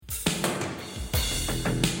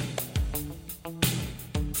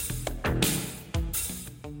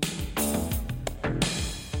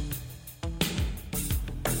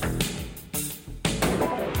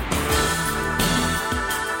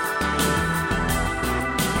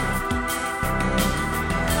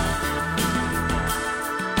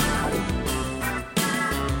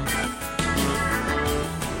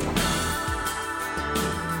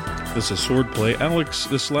This is Swordplay. Alex,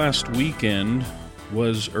 this last weekend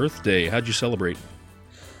was Earth Day. How'd you celebrate?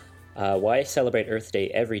 I celebrate Earth Day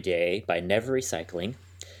every day by never recycling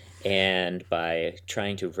and by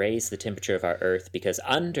trying to raise the temperature of our Earth, because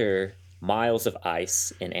under miles of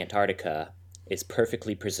ice in Antarctica is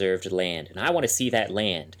perfectly preserved land, and I want to see that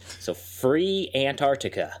land. So free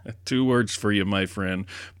Antarctica. 2 words for you, my friend.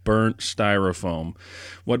 Burnt styrofoam.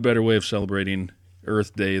 What better way of celebrating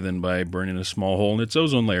Earth Day than by burning a small hole in its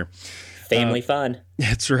ozone layer? Family fun.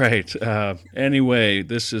 That's right. Anyway,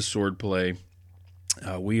 this is Swordplay.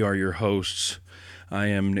 We are your hosts. I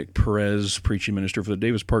am Nick Perez, preaching minister for the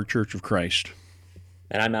Davis Park Church of Christ.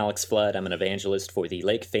 And I'm Alex Flood. I'm an evangelist for the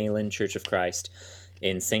Lake Phalen Church of Christ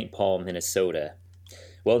in St. Paul, Minnesota.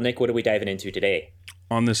 Well, Nick, what are we diving into today?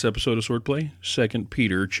 On this episode of Swordplay, 2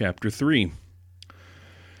 Peter chapter 3.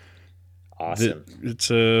 Awesome.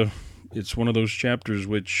 It's one of those chapters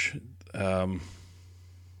which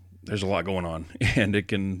there's a lot going on, and it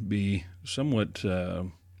can be somewhat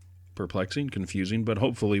perplexing, confusing, but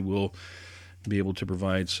hopefully we'll be able to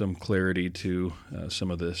provide some clarity to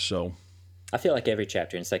some of this. So, I feel like every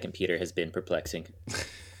chapter in 2 Peter has been perplexing.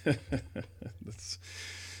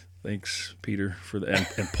 Thanks, Peter, for the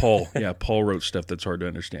and Paul. Yeah, Paul wrote stuff that's hard to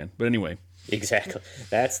understand. But anyway. Exactly.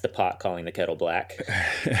 That's the pot calling the kettle black.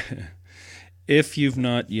 If you've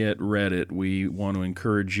not yet read it, we want to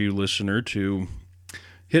encourage you, listener, to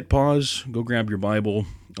hit pause, go grab your Bible,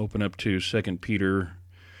 open up to 2 Peter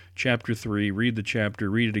chapter 3, read the chapter,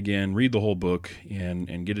 read it again, read the whole book,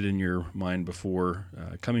 and get it in your mind before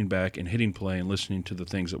coming back and hitting play and listening to the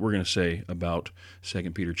things that we're going to say about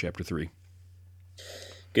 2 Peter chapter 3.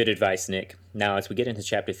 Good advice, Nick. Now, as we get into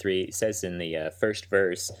chapter 3, it says in the first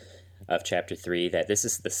verse of chapter 3 that this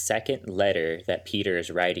is the second letter that Peter is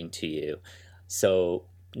writing to you. So,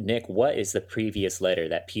 Nick, what is the previous letter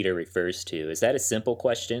that Peter refers to? Is that a simple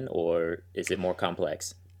question, or is it more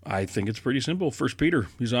complex? I think it's pretty simple. 1 Peter.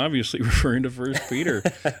 He's obviously referring to 1 Peter.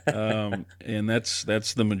 And that's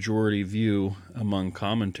the majority view among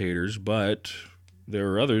commentators, but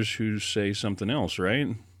there are others who say something else, right?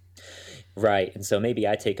 Right. And so maybe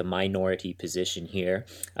I take a minority position here.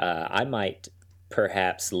 I might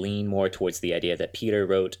perhaps lean more towards the idea that Peter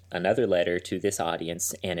wrote another letter to this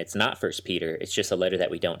audience, and it's not 1 Peter. It's just a letter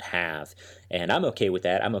that we don't have. And I'm okay with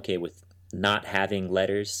that. I'm okay with not having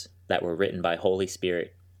letters that were written by Holy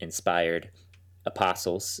Spirit inspired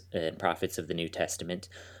apostles and prophets of the New Testament.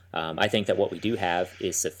 I think that what we do have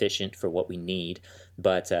is sufficient for what we need,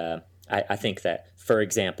 but I think that, for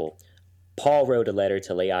example, Paul wrote a letter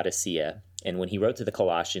to Laodicea, and when he wrote to the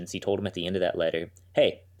Colossians, he told them at the end of that letter,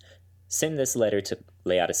 hey, send this letter to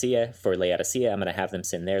Laodicea. For Laodicea, I'm going to have them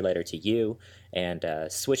send their letter to you, and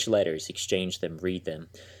switch letters, exchange them, read them.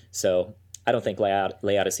 So I don't think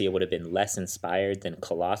Laodicea would have been less inspired than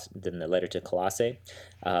the letter to Colossae,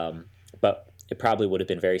 but it probably would have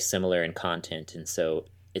been very similar in content, and so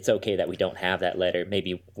it's okay that we don't have that letter.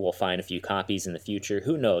 Maybe we'll find a few copies in the future.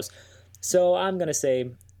 Who knows? So I'm going to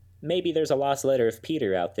say maybe there's a lost letter of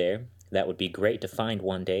Peter out there. That would be great to find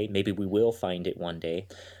one day. Maybe we will find it one day.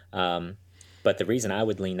 But the reason I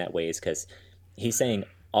would lean that way is because he's saying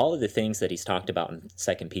all of the things that he's talked about in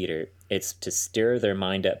 2 Peter, it's to stir their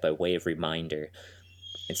mind up by way of reminder.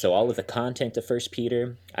 And so all of the content of 1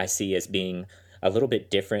 Peter I see as being a little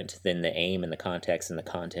bit different than the aim and the context and the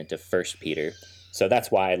content of 1 Peter. So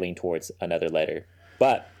that's why I lean towards another letter.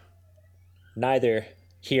 But neither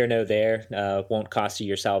here nor there won't cost you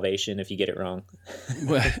your salvation if you get it wrong.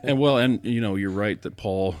 And you know, you're right that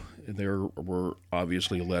Paul, there were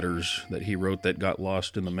obviously letters that he wrote that got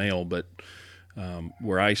lost in the mail, but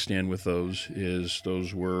where I stand with those is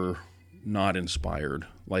those were not inspired.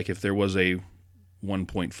 Like if there was a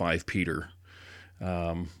 1.5 Peter,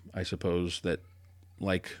 I suppose that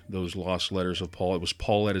like those lost letters of Paul, it was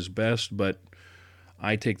Paul at his best, but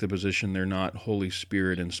I take the position they're not Holy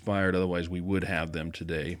Spirit inspired, otherwise we would have them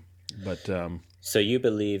today. But so you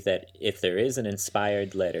believe that if there is an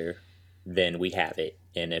inspired letter, then we have it,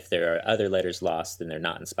 and if there are other letters lost, then they're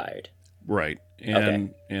not inspired. Right.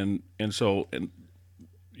 And so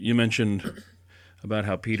you mentioned about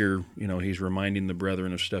how Peter, you know, he's reminding the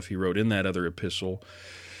brethren of stuff he wrote in that other epistle.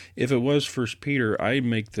 If it was 1 Peter, I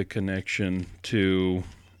make the connection to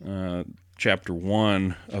chapter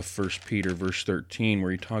 1 of 1 Peter, verse 13,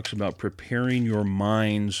 where he talks about preparing your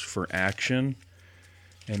minds for action.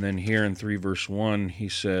 And then here in 3 verse 1, he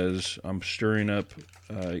says, I'm stirring up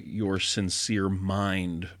your sincere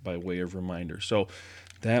mind by way of reminder. So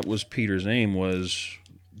that was Peter's aim, was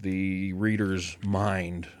the reader's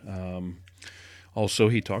mind. Also,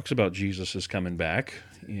 he talks about Jesus is coming back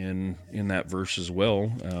in that verse as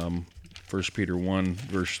well. 1 Peter 1,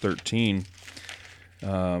 verse 13,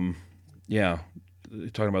 yeah,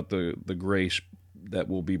 talking about the grace that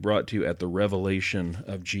will be brought to you at the revelation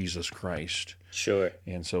of Jesus Christ. Sure.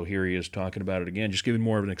 And so here he is talking about it again, just giving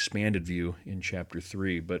more of an expanded view in chapter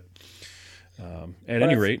 3. But at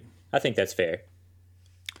any rate, I think that's fair.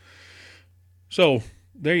 So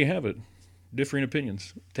there you have it. Differing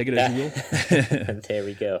opinions. Take it as you will. There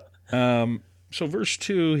we go. So verse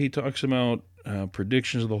 2, he talks about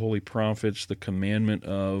predictions of the holy prophets, the commandment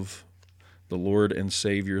of the Lord and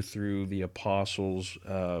Savior through the apostles.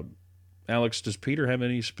 Alex, does Peter have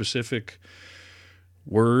any specific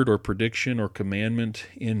word or prediction or commandment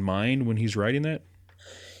in mind when he's writing that?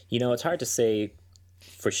 You know, it's hard to say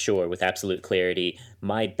for sure with absolute clarity.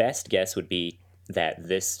 My best guess would be that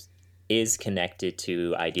this is connected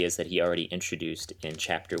to ideas that he already introduced in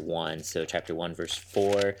chapter 1. So chapter 1, verse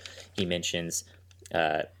 4, he mentions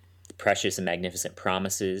precious and magnificent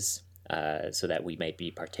promises so that we may be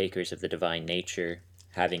partakers of the divine nature,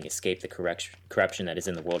 having escaped the corruption that is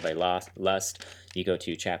in the world by lust. You go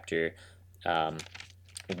to chapter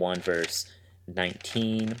 1, verse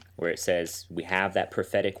 19, where it says, we have that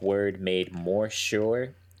prophetic word made more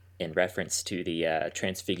sure in reference to the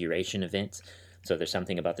transfiguration event. So there's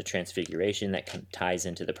something about the transfiguration that ties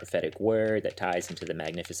into the prophetic word, that ties into the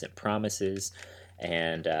magnificent promises.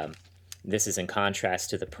 And this is in contrast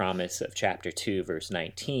to the promise of chapter 2, verse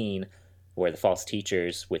 19, where the false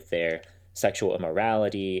teachers, with their sexual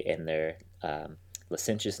immorality and their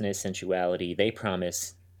licentiousness, sensuality, they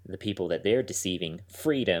promise the people that they're deceiving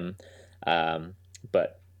freedom,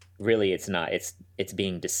 but really it's not. It's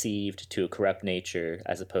being deceived to a corrupt nature,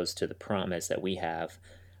 as opposed to the promise that we have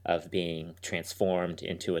of being transformed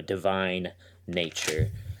into a divine nature.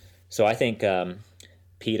 So I think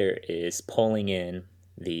Peter is pulling in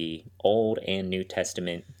the Old and New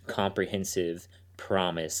Testament comprehensive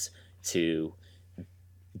promise to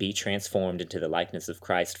be transformed into the likeness of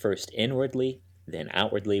Christ, first inwardly, then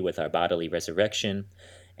outwardly with our bodily resurrection,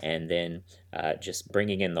 and then just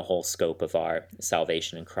bringing in the whole scope of our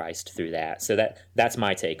salvation in Christ through that. So that's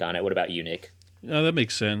my take on it. What about you, Nick? No, that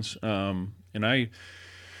makes sense. And I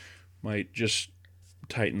might just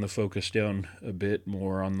tighten the focus down a bit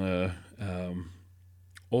more on the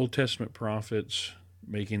Old Testament prophets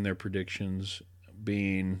making their predictions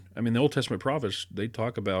being, the Old Testament prophets, they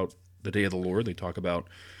talk about the day of the Lord. They talk about,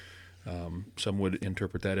 some would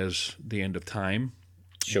interpret that as the end of time.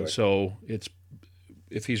 Sure. And so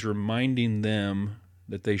if he's reminding them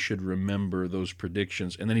that they should remember those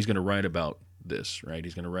predictions, and then he's going to write about this, right?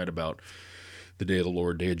 He's going to write about the day of the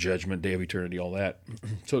Lord, day of judgment, day of eternity, all that.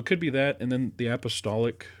 So it could be that, and then the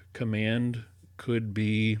apostolic command could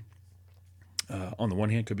be, on the one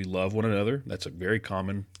hand, could be love one another. That's a very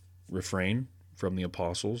common refrain from the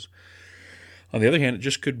apostles. On the other hand, it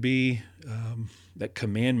just could be that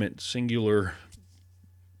commandment, singular,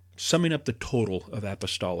 summing up the total of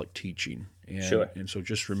apostolic teaching. And, sure. And so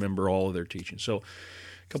just remember all of their teaching. So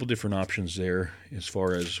a couple different options there as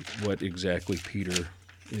far as what exactly Peter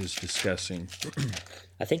is discussing.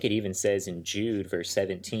 I think it even says in Jude, verse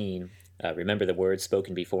 17, remember the words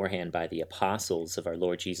spoken beforehand by the apostles of our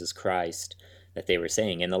Lord Jesus Christ, that they were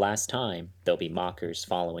saying, in the last time, there'll be mockers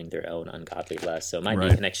following their own ungodly lust. So it might be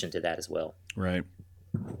a connection to that as well. Right.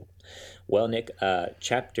 Well, Nick,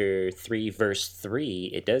 chapter 3, verse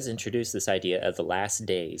 3, it does introduce this idea of the last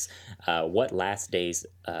days. What last days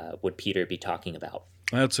would Peter be talking about?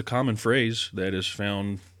 That's a common phrase that is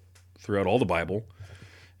found throughout all the Bible.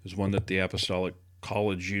 It's one that the Apostolic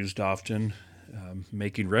College used often,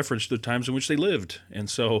 making reference to the times in which they lived. And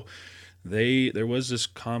so there was this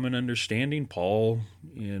common understanding. Paul,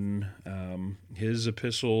 in his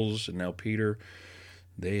epistles, and now Peter,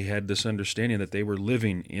 they had this understanding that they were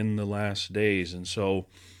living in the last days. And so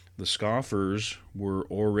the scoffers were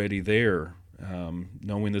already there,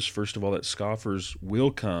 knowing this, first of all, that scoffers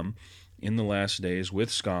will come in the last days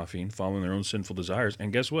with scoffing, following their own sinful desires.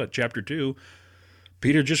 And guess what? Chapter 2,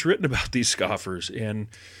 Peter just written about these scoffers and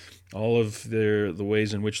all of the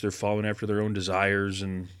ways in which they're following after their own desires.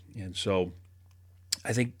 And so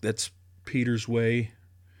I think that's Peter's way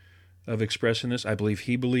of expressing this. I believe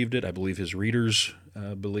he believed it. I believe his readers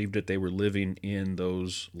believed it. They were living in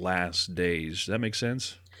those last days. Does that make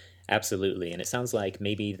sense? Absolutely. And it sounds like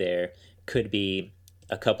maybe there could be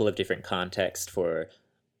a couple of different contexts for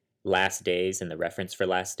last days and the reference for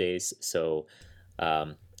last days. So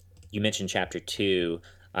you mentioned chapter 2.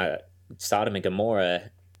 Sodom and Gomorrah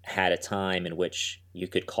had a time in which you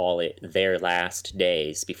could call it their last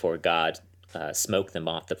days before God smoked them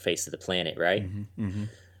off the face of the planet, right? Mm-hmm, mm-hmm.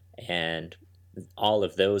 And all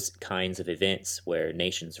of those kinds of events where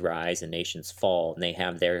nations rise and nations fall, and they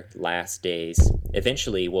have their last days,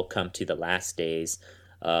 eventually will come to the last days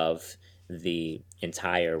of the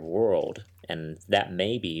entire world. And that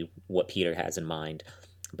may be what Peter has in mind,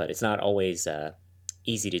 but it's not always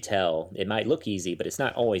easy to tell. It might look easy, but it's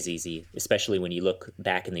not always easy, especially when you look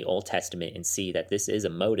back in the Old Testament and see that this is a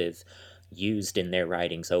motive used in their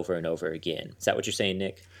writings over and over again. Is that what you're saying,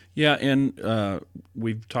 Nick? Yeah, and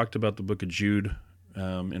we've talked about the book of Jude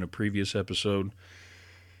in a previous episode,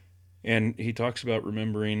 and he talks about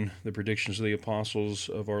remembering the predictions of the apostles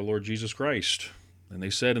of our Lord Jesus Christ. And they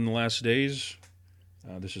said in the last days,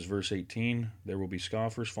 this is verse 18, there will be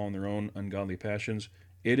scoffers following their own ungodly passions.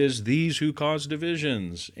 It is these who cause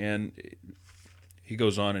divisions. And he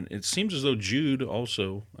goes on, and it seems as though Jude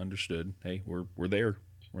also understood, hey, we're there.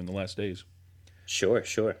 We're in the last days. Sure.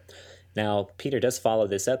 Now, Peter does follow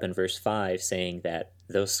this up in verse 5, saying that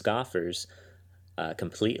those scoffers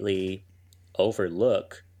completely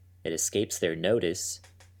overlook, it escapes their notice,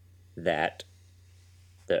 that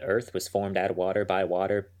the earth was formed out of water by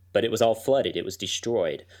water, but it was all flooded. It was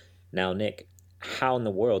destroyed. Now, Nick, how in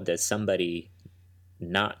the world does somebody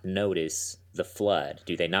not notice the flood?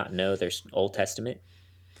 Do they not know their Old Testament?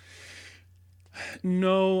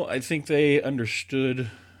 No, I think they understood,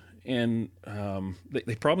 and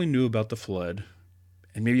they probably knew about the flood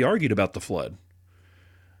and maybe argued about the flood.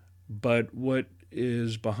 But what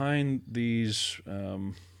is behind these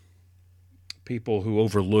people who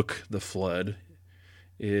overlook the flood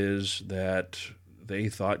is that they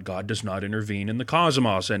thought God does not intervene in the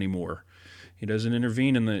cosmos anymore. He doesn't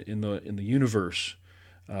intervene in the universe,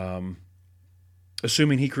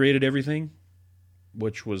 assuming He created everything,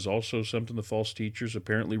 which was also something the false teachers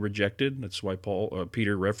apparently rejected. That's why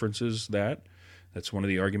Peter references that. That's one of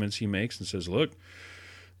the arguments he makes and says, look,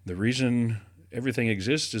 the reason everything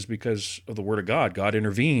exists is because of the Word of God. God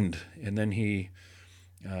intervened. And then he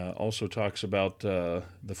also talks about the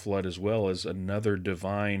flood as well as another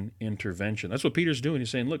divine intervention. That's what Peter's doing.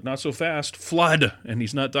 He's saying, look, not so fast, flood. And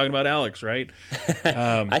he's not talking about Alex, right?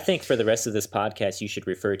 I think for the rest of this podcast, you should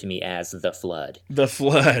refer to me as the flood. The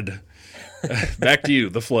flood. Back to you,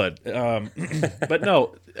 the flood. But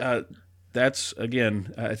no, that's,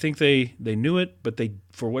 again, I think they knew it, but they,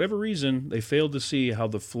 for whatever reason, they failed to see how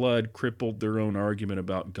the flood crippled their own argument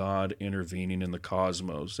about God intervening in the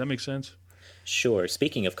cosmos. Does that make sense? Sure.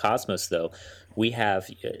 Speaking of cosmos, though, we have,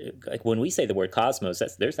 like when we say the word cosmos,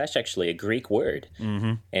 that's actually a Greek word.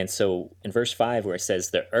 Mm-hmm. And so in verse 5, where it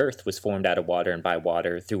says the earth was formed out of water and by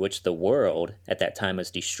water, through which the world at that time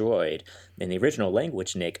was destroyed. In the original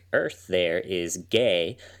language, Nick, earth there is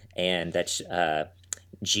gay, and that's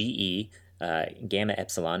Ge, gamma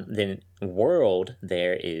epsilon. Then world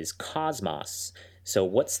there is cosmos. So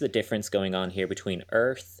what's the difference going on here between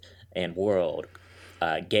earth and world?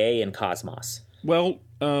 Gay and cosmos? Well,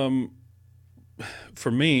 for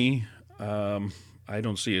me, I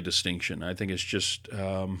don't see a distinction. I think it's just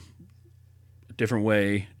a different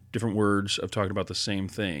way, different words of talking about the same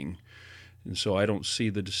thing. And so I don't see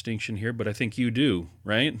the distinction here, but I think you do,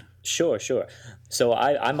 right? Sure. So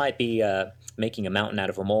I might be making a mountain out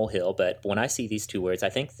of a molehill, but when I see these two words, I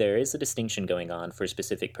think there is a distinction going on for a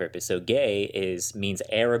specific purpose. So gay means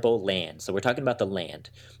arable land. So we're talking about the land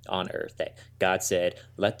on earth. That God said,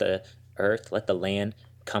 let the land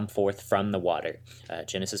come forth from the water,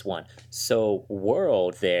 Genesis 1. So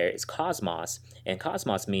world there is cosmos, and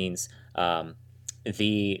cosmos means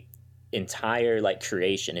the entire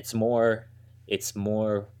creation. It's more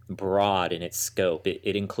broad in its scope.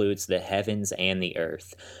 It includes the heavens and the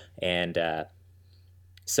earth. And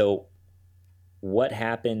so what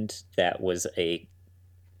happened that was a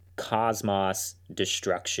cosmos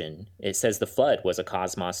destruction? It says the flood was a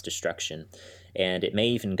cosmos destruction. And it may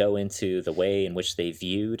even go into the way in which they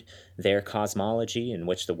viewed their cosmology, in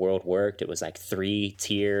which the world worked. It was like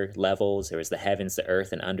 3-tier levels. There was the heavens, the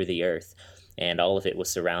earth, and under the earth. And all of it was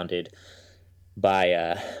surrounded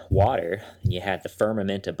by water. You had the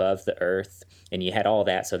firmament above the earth, and you had all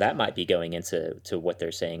that. So that might be going into what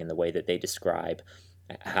they're saying in the way that they describe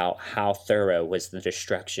how thorough was the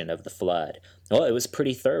destruction of the flood. Well, it was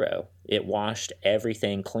pretty thorough. It washed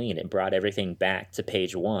everything clean. It brought everything back to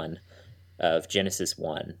page 1 of Genesis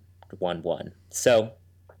 1:1. So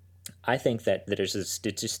I think that there's a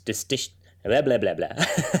blah, blah, blah, blah.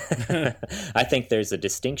 I think there's a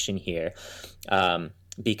distinction here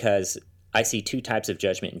because I see two types of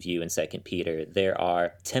judgment in view in 2 Peter. There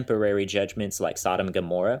are temporary judgments like Sodom and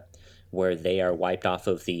Gomorrah, where they are wiped off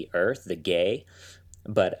of the earth, the gay,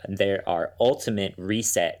 but there are ultimate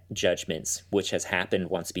reset judgments, which has happened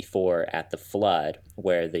once before at the flood,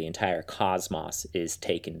 where the entire cosmos is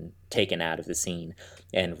taken out of the scene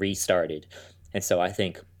and restarted. And so I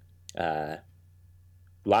think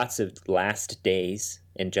lots of last days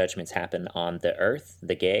and judgments happen on the earth,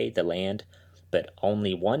 the gay, the land, but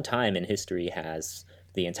only one time in history has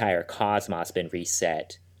the entire cosmos been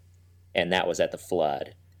reset, and that was at the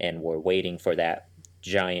flood. And we're waiting for that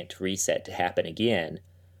giant reset to happen again,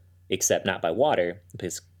 except not by water,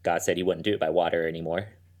 because God said he wouldn't do it by water anymore.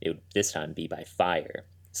 It would this time be by fire.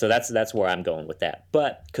 So that's where I'm going with that.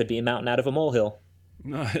 But could be a mountain out of a molehill.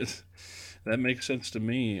 No, that makes sense to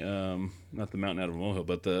me. Not the mountain out of a molehill,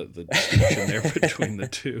 but the distinction there between the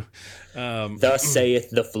two. Thus saith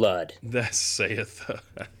the flood. Thus saith.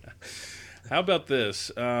 How about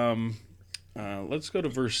this? Let's go to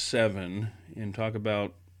verse 7 and talk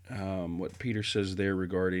about what Peter says there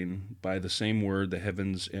regarding, by the same word, the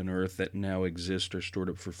heavens and earth that now exist are stored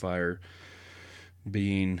up for fire,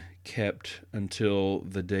 being kept until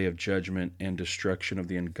the day of judgment and destruction of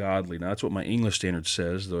the ungodly. Now, that's what my English Standard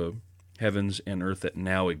says, the heavens and earth that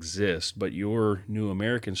now exist, but your New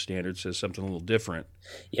American Standard says something a little different.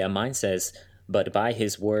 Yeah, mine says, but by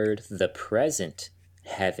his word, the present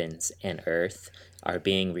heavens and earth are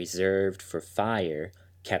being reserved for fire,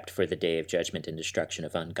 kept for the day of judgment and destruction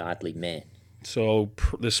of ungodly men. So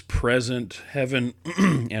this present heaven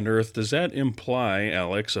and earth, does that imply,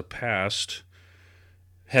 Alex, a past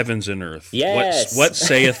heavens and earth? Yes. What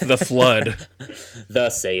saith the flood?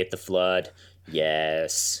 Thus saith the flood.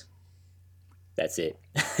 Yes. That's it.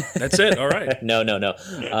 That's it. All right. No.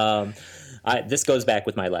 This goes back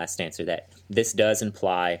with my last answer, that this does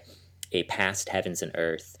imply a past heavens and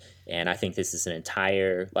earth. And I think this is an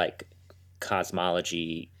entire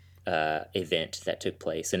cosmology event that took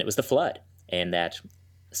place. And it was the flood. And that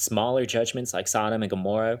smaller judgments like Sodom and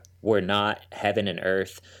Gomorrah were not heaven and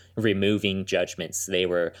earth removing judgments. They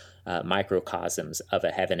were microcosms of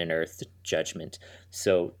a heaven and earth judgment.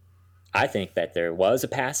 So I think that there was a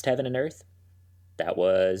past heaven and earth. That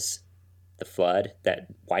was the flood that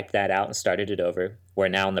wiped that out and started it over. We're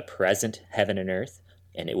now in the present heaven and earth,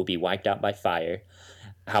 and it will be wiped out by fire.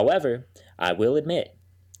 However, I will admit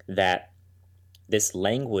that this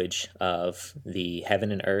language of the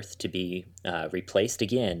heaven and earth to be replaced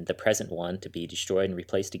again, the present one to be destroyed and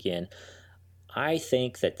replaced again, I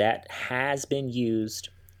think that has been used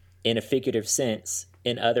in a figurative sense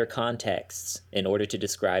in other contexts in order to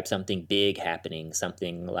describe something big happening,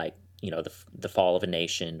 something like the fall of a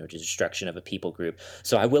nation or the destruction of a people group.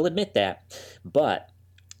 So I will admit that, but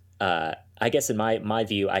I guess in my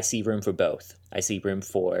view, I see room for both. I see room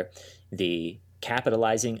for the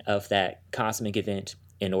capitalizing of that cosmic event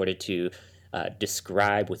in order to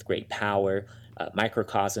describe with great power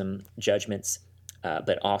microcosm judgments,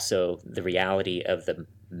 but also the reality of the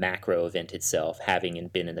macro event itself, having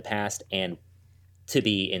been in the past and to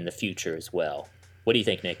be in the future as well. What do you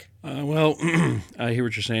think, Nick? Well, I hear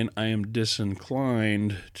what you're saying. I am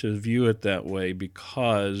disinclined to view it that way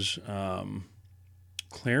because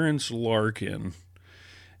Clarence Larkin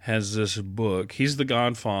has this book. He's the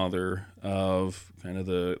godfather of kind of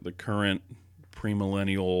the current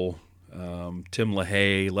premillennial Tim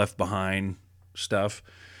LaHaye, Left Behind stuff.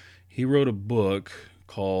 He wrote a book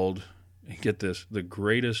called, get this, The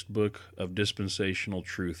Greatest Book of Dispensational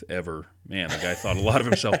Truth Ever. Man, the guy thought a lot of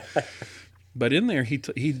himself. But in there, he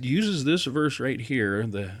uses this verse right here,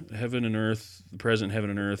 the heaven and earth, the present heaven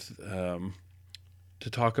and earth, to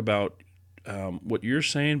talk about what you're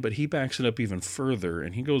saying, but he backs it up even further,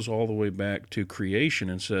 and he goes all the way back to creation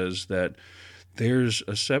and says that there's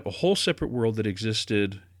a whole separate world that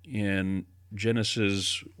existed in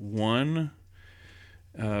Genesis 1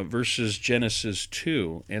 versus Genesis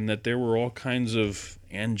 2, and that there were all kinds of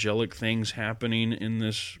angelic things happening in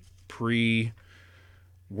this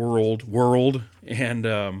world, and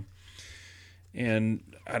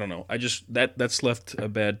I don't know. I just that's left a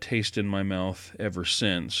bad taste in my mouth ever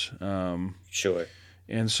since. Sure.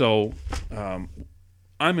 And so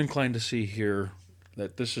I'm inclined to see here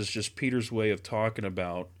that this is just Peter's way of talking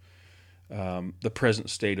about the present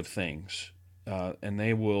state of things, and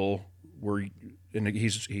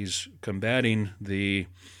he's combating the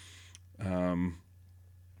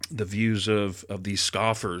views of these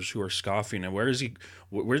scoffers who are scoffing. And when's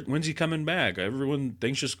he coming back? Everyone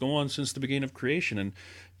thinks just go on since the beginning of creation. And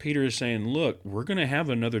Peter is saying, look, we're going to have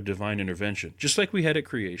another divine intervention, just like we had at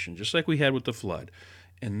creation, just like we had with the flood.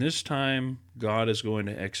 And this time, God is going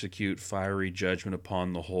to execute fiery judgment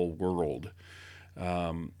upon the whole world.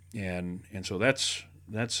 And so that's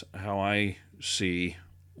how I see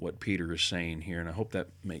what Peter is saying here, and I hope that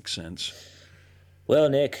makes sense. Well,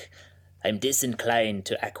 Nick, I'm disinclined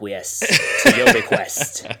to acquiesce to your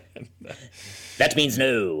request. That means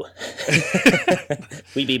no.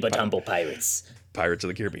 We be but humble pirates. Pirates of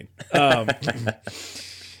the Caribbean.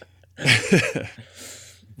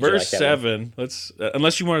 Verse 7. Let's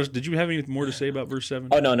unless you want to. Did you have any more to say about verse 7?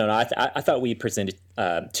 Oh no. I thought we presented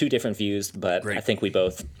two different views, but Great. I think we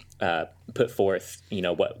both put forth,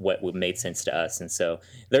 what made sense to us, and so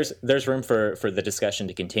there's room for the discussion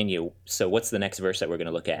to continue. So what's the next verse that we're going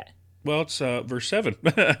to look at? Well, it's verse 7.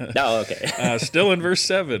 Oh, okay. Still in verse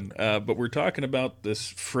 7, but we're talking about this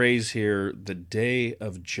phrase here, the day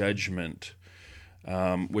of judgment.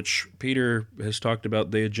 Which Peter has talked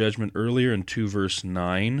about day of judgment earlier in 2 verse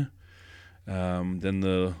 9. Then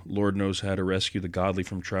the Lord knows how to rescue the godly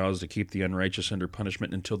from trials, to keep the unrighteous under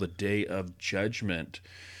punishment until the day of judgment.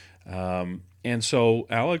 And so,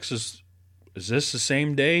 Alex, is this the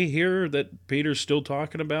same day here that Peter's still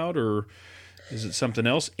talking about, or is it something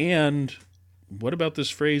else? And what about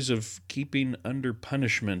this phrase of keeping under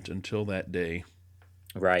punishment until that day?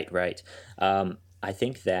 Right. I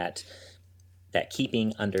think that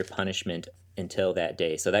keeping under punishment until that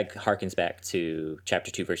day. So that harkens back to chapter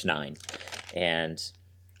 2, verse 9. And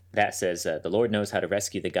that says, the Lord knows how to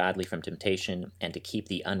rescue the godly from temptation and to keep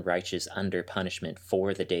the unrighteous under punishment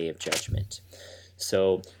for the day of judgment.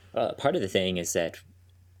 So part of the thing is that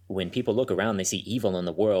when people look around, they see evil in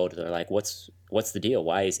the world. They're like, what's the deal?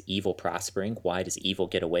 Why is evil prospering? Why does evil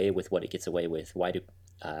get away with what it gets away with? Why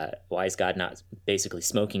is God not basically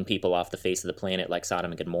smoking people off the face of the planet like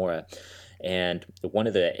Sodom and Gomorrah? And one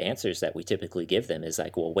of the answers that we typically give them is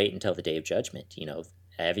like, well, wait until the day of judgment.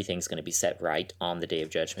 Everything's going to be set right on the day of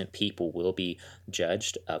judgment. People will be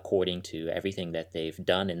judged according to everything that they've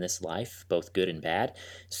done in this life, both good and bad.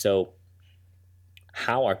 So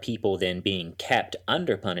how are people then being kept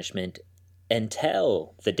under punishment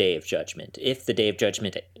until the day of judgment, if the day of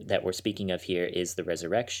judgment that we're speaking of here is the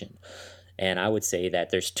resurrection? And I would say that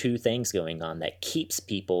there's two things going on that keeps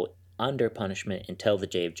people under punishment until the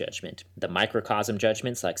day of judgment: the microcosm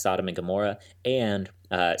judgments like Sodom and Gomorrah, and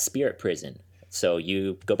spirit prison. So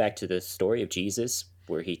you go back to the story of Jesus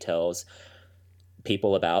where he tells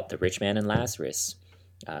people about the rich man and Lazarus.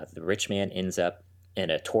 The rich man ends up in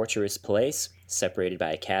a torturous place, separated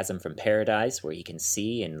by a chasm from paradise, where he can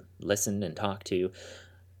see and listen and talk to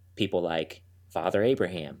people like Father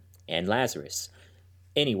Abraham and Lazarus.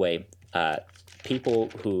 Anyway, people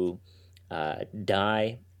who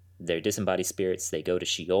die, they're disembodied spirits, they go to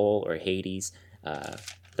Sheol or Hades.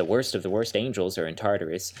 The worst of the worst angels are in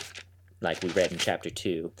Tartarus, like we read in chapter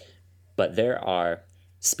 2. But there are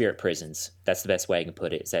spirit prisons. That's the best way I can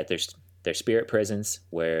put it, is that there's spirit prisons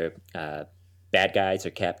where bad guys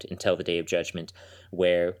are kept until the day of judgment,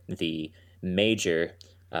 where the major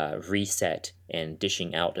reset and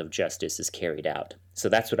dishing out of justice is carried out. So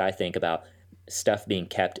that's what I think about stuff being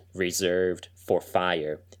kept reserved for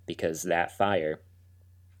fire, because that fire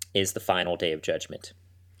is the final day of judgment.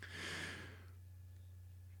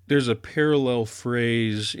 There's a parallel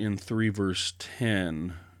phrase in 3 verse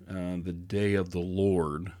 10, the day of the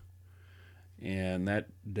Lord. And that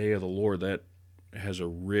day of the Lord, that has a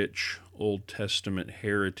rich Old Testament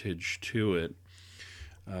heritage to it.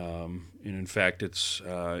 And in fact, it's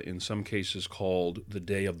in some cases called the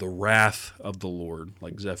day of the wrath of the Lord,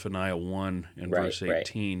 like Zephaniah 1 and verse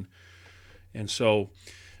 18. Right. And so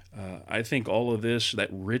I think all of this, that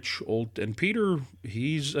rich old, and Peter,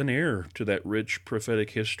 he's an heir to that rich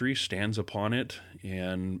prophetic history, stands upon it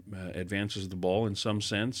and advances the ball in some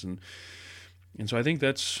sense. And so I think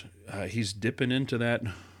that's, he's dipping into that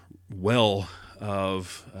well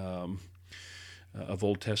of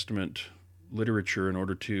Old Testament literature in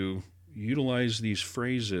order to utilize these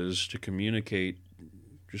phrases to communicate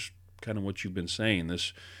just kind of what you've been saying,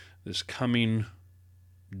 this coming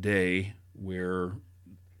day where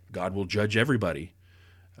God will judge everybody,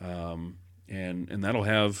 and that'll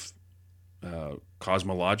have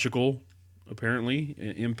cosmological, apparently,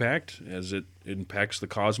 impact as it impacts the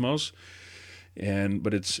cosmos.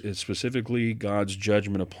 But it's specifically God's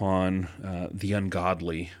judgment upon the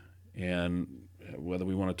ungodly, and whether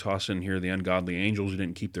we want to toss in here the ungodly angels who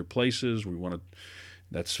didn't keep their places,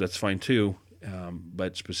 that's fine too.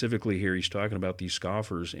 But specifically here, he's talking about these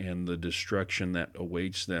scoffers and the destruction that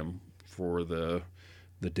awaits them for the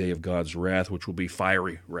day of God's wrath, which will be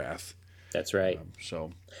fiery wrath. That's right.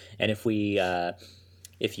 And if we,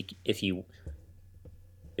 if you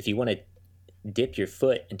want to dip your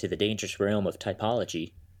foot into the dangerous realm of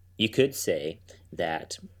typology, you could say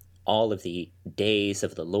that all of the days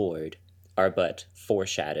of the Lord are but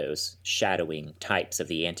foreshadows, shadowing types of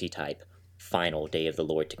the antitype final day of the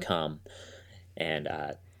Lord to come. And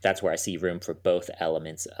that's where I see room for both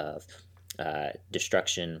elements of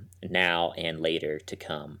destruction now and later to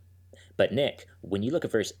come. But Nick, when you look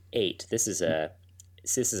at verse 8, this is a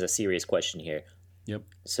serious question here. Yep.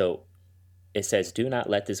 So it says, "Do not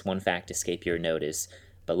let this one fact escape your notice,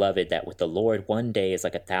 beloved, that with the Lord 1 day is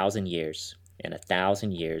like 1,000 years, and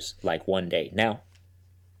 1,000 years like 1 day." Now,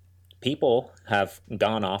 people have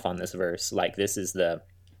gone off on this verse like this is the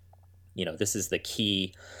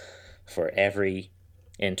key for every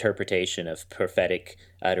interpretation of prophetic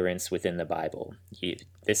utterance within the Bible.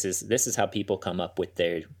 This is how people come up with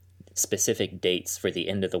their specific dates for the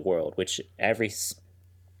end of the world, which every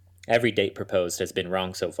date proposed has been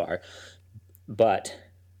wrong so far. But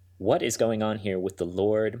what is going on here with the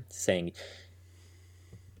Lord saying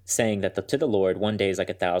that to the Lord 1 day is like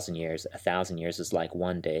 1,000 years, 1,000 years is like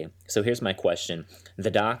 1 day? So here's my question.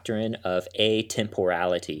 The doctrine of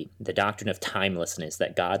atemporality, the doctrine of timelessness,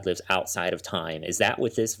 that God lives outside of time, is that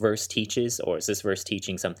what this verse teaches, or is this verse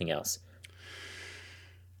teaching something else?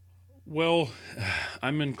 Well,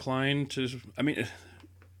 I'm inclined to,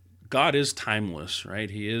 God is timeless, right?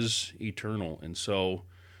 He is eternal. And so,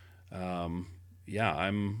 I'm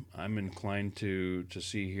inclined to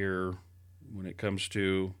see here when it comes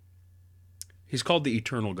to, he's called the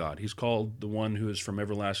eternal God. He's called the one who is from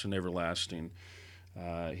everlasting to everlasting.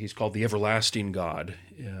 He's called the everlasting God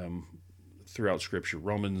throughout Scripture.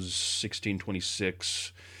 Romans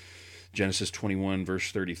 16:26, Genesis 21,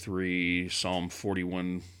 verse 33, Psalm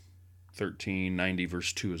 41:13, 90,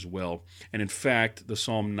 verse 2 as well. And in fact, the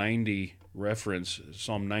Psalm 90 reference,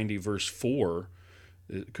 Psalm 90, verse 4,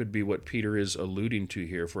 it could be what Peter is alluding to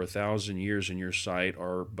here. For 1,000 years in your sight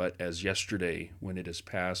are but as yesterday when it is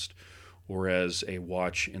past, or as a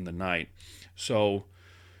watch in the night. So,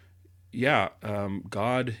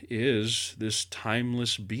 God is this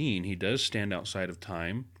timeless being. He does stand outside of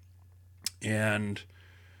time. And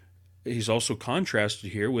he's also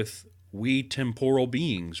contrasted here with we temporal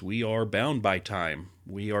beings. We are bound by time.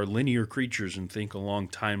 We are linear creatures and think along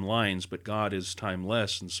timelines, but God is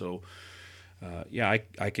timeless. And so,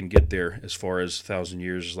 I can get there as far as 1,000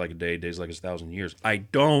 years is like a day, days like 1,000 years. I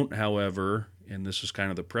don't, however, and this is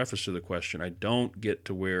kind of the preface to the question, I don't get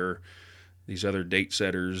to where these other date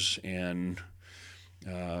setters and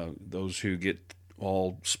those who get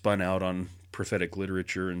all spun out on prophetic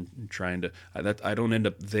literature and trying to, I don't end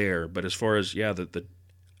up there. But as far as, the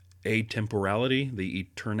atemporality, the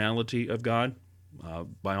eternality of God,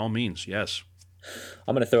 by all means, yes.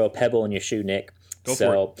 I'm going to throw a pebble in your shoe, Nick. Go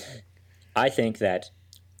for it. I think that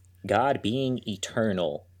God being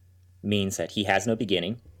eternal means that he has no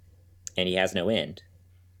beginning and he has no end.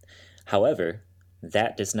 However,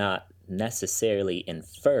 that does not necessarily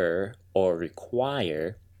infer or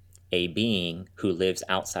require a being who lives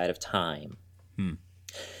outside of time.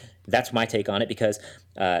 That's my take on it, because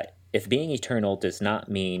if being eternal does not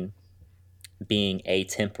mean being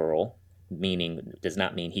atemporal, meaning does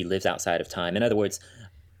not mean he lives outside of time. In other words,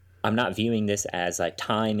 I'm not viewing this as like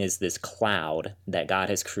time is this cloud that God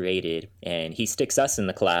has created, and he sticks us in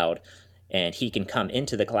the cloud, and he can come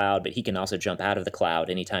into the cloud, but he can also jump out of the cloud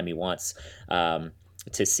anytime he wants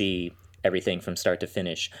to see everything from start to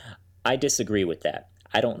finish. I disagree with that.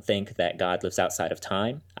 I don't think that God lives outside of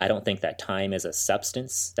time. I don't think that time is a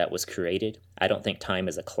substance that was created. I don't think time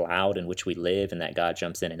is a cloud in which we live and that God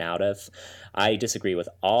jumps in and out of. I disagree with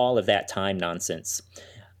all of that time nonsense.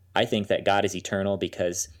 I think that God is eternal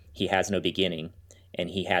because he has no beginning and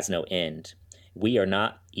he has no end. We are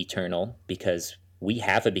not eternal because we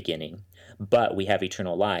have a beginning, but we have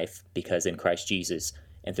eternal life because in Christ Jesus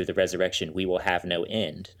and through the resurrection, we will have no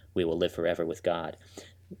end. We will live forever with God.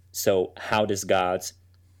 So how does God's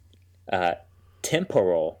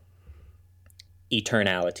temporal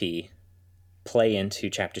eternality play into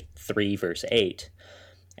chapter 3, verse 8?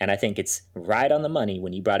 And I think it's right on the money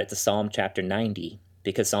when you brought it to Psalm chapter 90,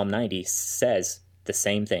 because Psalm 90 says the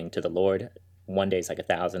same thing to the Lord. 1 day is like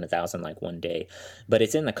 1,000, 1,000 like 1 day. But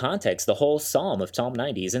it's in the context, the whole Psalm of Psalm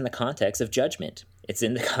 90 is in the context of judgment. It's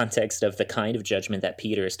in the context of the kind of judgment that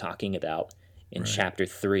Peter is talking about in chapter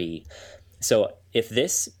 3. So if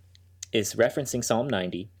this is referencing Psalm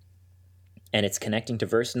 90, and it's connecting to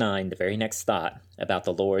verse 9, the very next thought about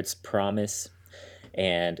the Lord's promise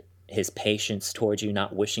and his patience towards you,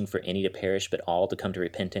 not wishing for any to perish, but all to come to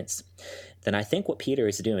repentance, then I think what Peter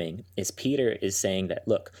is doing is Peter is saying that,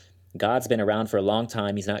 look, God's been around for a long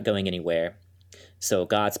time. He's not going anywhere. So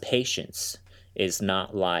God's patience is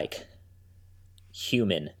not like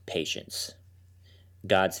human patience.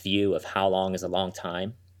 God's view of how long is a long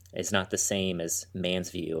time is not the same as man's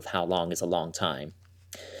view of how long is a long time.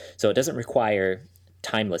 So it doesn't require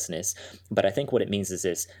timelessness, but I think what it means is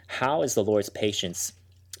this: how is the Lord's patience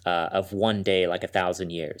of one day like 1,000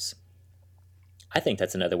 years. I think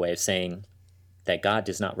that's another way of saying that God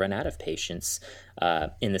does not run out of patience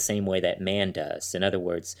in the same way that man does. In other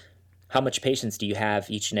words, how much patience do you have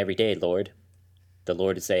each and every day, Lord? The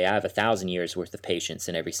Lord would say, I have 1,000 years worth of patience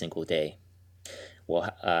in every single day.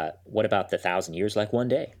 Well, what about the 1,000 years like one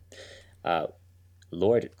day?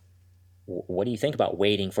 Lord, what do you think about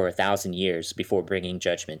waiting for 1,000 years before bringing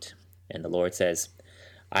judgment? And the Lord says,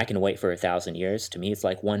 I can wait for 1,000 years. To me, it's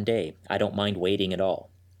like one day. I don't mind waiting at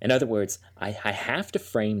all. In other words, I have to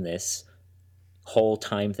frame this whole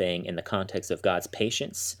time thing in the context of God's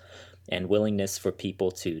patience and willingness for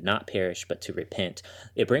people to not perish but to repent.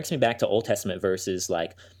 It brings me back to Old Testament verses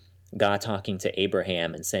like God talking to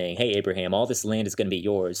Abraham and saying, hey, Abraham, all this land is going to be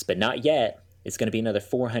yours, but not yet. It's going to be another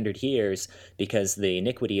 400 years because the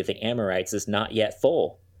iniquity of the Amorites is not yet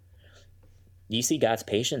full. Do you see God's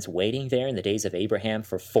patience waiting there in the days of Abraham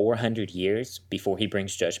for 400 years before he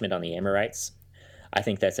brings judgment on the Amorites? I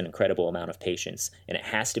think that's an incredible amount of patience, and it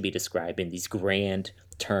has to be described in these grand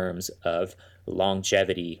terms of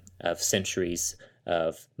longevity, of centuries,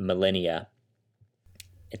 of millennia.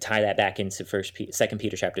 And tie that back into 2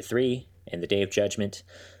 Peter chapter 3 and the day of judgment.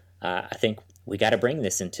 I think we got to bring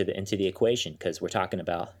this into the equation, because we're talking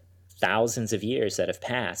about thousands of years that have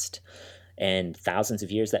passed and thousands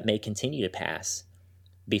of years that may continue to pass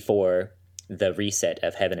before the reset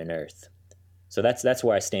of heaven and earth. So that's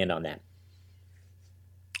where I stand on that.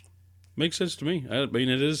 Makes sense to me. I mean,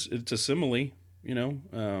 it's a simile,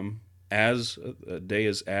 as a day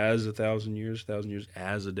is as 1,000 years, 1,000 years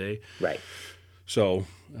as a day. Right. So,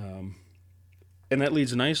 and that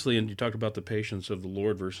leads nicely, and you talked about the patience of the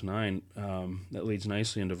Lord, verse 9, that leads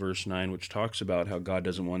nicely into verse 9, which talks about how God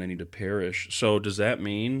doesn't want any to perish. So does that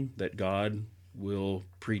mean that God will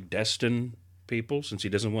predestine people since he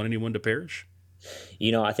doesn't want anyone to perish?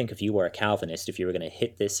 I think if you were a Calvinist, if you were going to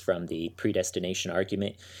hit this from the predestination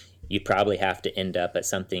argument, you'd probably have to end up at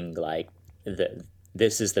something like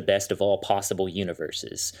this is the best of all possible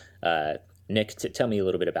universes. Nick, tell me a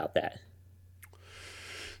little bit about that.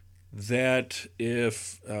 That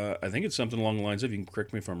if, I think it's something along the lines of, you can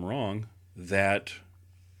correct me if I'm wrong, that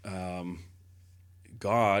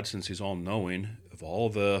God, since he's all-knowing, of all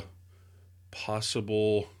the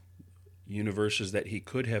possible universes that he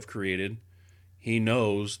could have created, he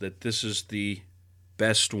knows that this is the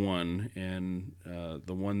best one and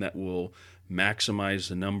the one that will maximize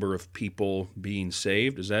the number of people being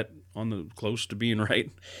saved. Is that on the close to being right?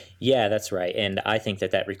 Yeah, that's right. And I think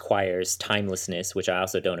that requires timelessness, which I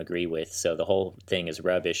also don't agree with. So the whole thing is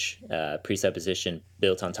rubbish. Presupposition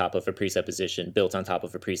built on top of a presupposition, built on top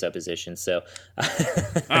of a presupposition. So,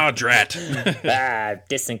 drat.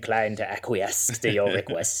 Disinclined to acquiesce to your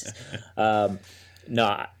request.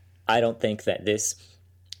 No, I don't think that this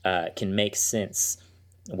can make sense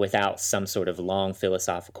without some sort of long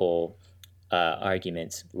philosophical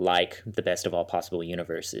argument like the best of all possible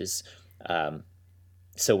universes.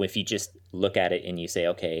 So if you just look at it and you say,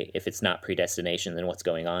 okay, if it's not predestination, then what's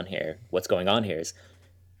going on here? What's going on here is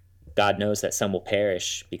God knows that some will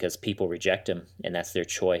perish because people reject him, and that's their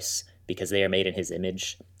choice because they are made in his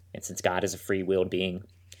image. And since God is a free-willed being,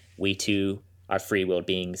 we too are free-willed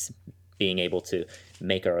beings, being able to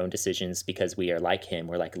make our own decisions because we are like him.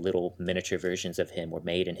 We're like little miniature versions of him. We're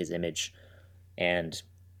made in his image. And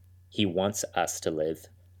he wants us to live,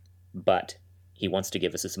 but he wants to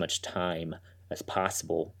give us as much time as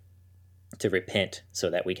possible to repent so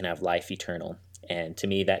that we can have life eternal. And to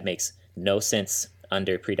me, that makes no sense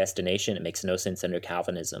under predestination. It makes no sense under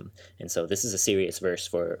Calvinism. And so this is a serious verse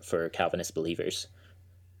for Calvinist believers.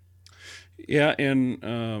 Yeah,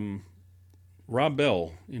 and Rob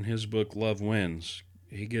Bell, in his book Love Wins,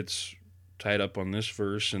 he gets tied up on this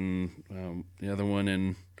verse and the other one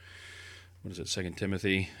in, 2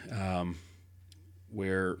 Timothy,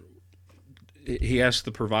 where he asks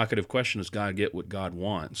the provocative question, does God get what God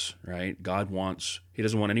wants, right? He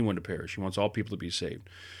doesn't want anyone to perish. He wants all people to be saved.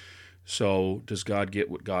 So does God get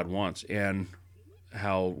what God wants? And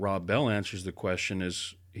how Rob Bell answers the question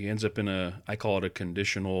is he ends up in I call it a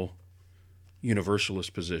conditional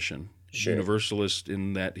universalist position. Sure. Universalist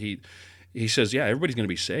in that he says, yeah, everybody's going to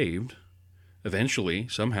be saved eventually,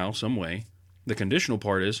 somehow, some way. The conditional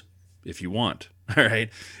part is if you want, all right?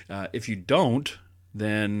 If you don't,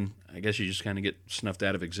 then I guess you just kind of get snuffed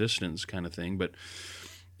out of existence kind of thing. But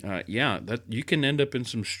that you can end up in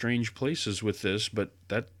some strange places with this, but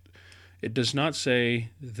that it does not say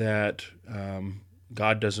that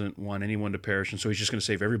God doesn't want anyone to perish, and so he's just going to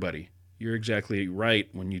save everybody. You're exactly right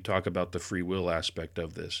when you talk about the free will aspect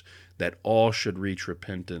of this, that all should reach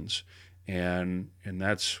repentance, and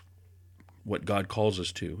that's what God calls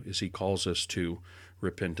us to, is he calls us to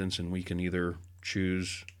repentance, and we can either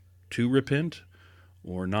choose to repent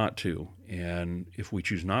or not to. And if we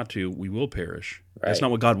choose not to, we will perish. Right. That's not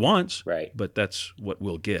what God wants, Right. but that's what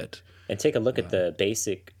we'll get. And take a look at the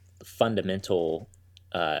basic fundamental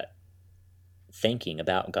thinking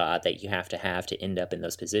about God that you have to end up in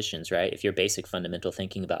those positions, right? If your basic fundamental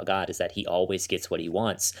thinking about God is that he always gets what he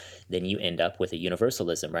wants, then you end up with a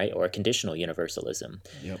universalism, right? Or a conditional universalism.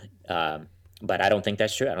 Yep. But I don't think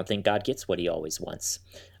that's true. I don't think God gets what he always wants.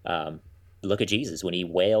 Look at Jesus when he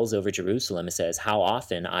wails over Jerusalem and says, "How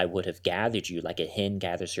often I would have gathered you like a hen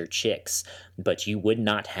gathers her chicks, but you would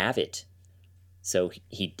not have it." So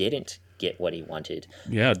he didn't get what he wanted.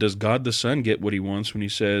 Yeah. Does God the Son get what he wants when he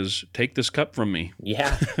says, "Take this cup from me"?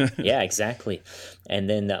 Yeah. Yeah, exactly. And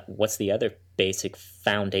then what's the other basic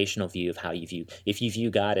foundational view of how you view? If you view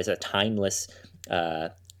God as a timeless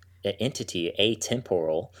entity,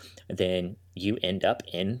 atemporal, then you end up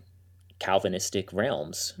in Calvinistic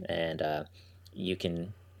realms, and you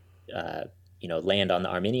can land on the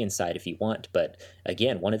Arminian side if you want. But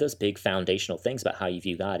again, one of those big foundational things about how you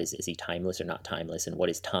view God is he timeless or not timeless, and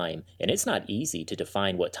what is time? And it's not easy to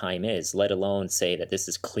define what time is, let alone say that this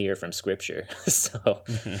is clear from Scripture. So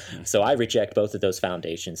I reject both of those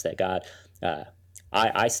foundations. That God,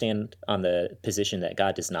 I stand on the position that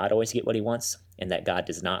God does not always get what he wants, and that God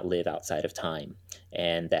does not live outside of time,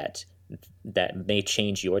 and that may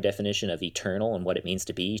change your definition of eternal and what it means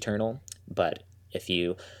to be eternal. But if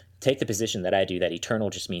you take the position that I do, that eternal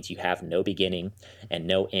just means you have no beginning and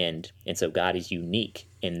no end, and so God is unique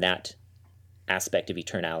in that aspect of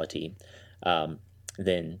eternality,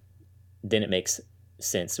 then it makes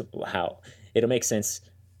sense it'll make sense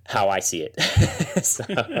how I see it.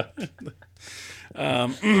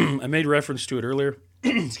 I made reference to it earlier.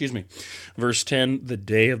 Excuse me. Verse 10, the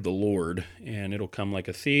day of the Lord, and it'll come like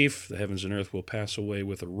a thief. The heavens and earth will pass away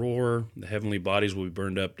with a roar. The heavenly bodies will be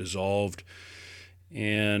burned up, dissolved,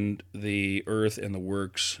 and the earth and the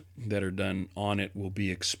works that are done on it will be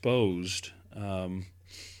exposed.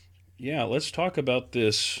 Let's talk about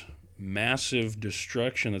this massive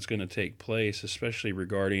destruction that's going to take place, especially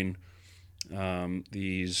regarding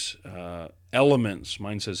these elements.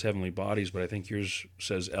 Mine says heavenly bodies, but I think yours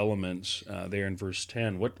says elements there in verse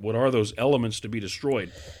 10. What are those elements to be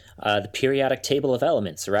destroyed? The periodic table of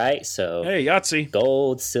elements, right? So hey, Yahtzee.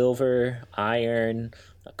 Gold, silver, iron,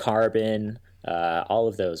 carbon, all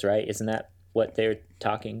of those, right? Isn't that what they're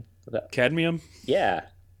talking about? Cadmium? Yeah.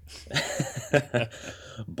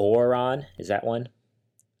 Boron, is that one?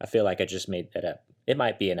 I feel like I just made that up. It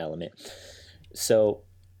might be an element. So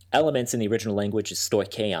elements in the original language is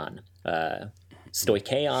stoicheon.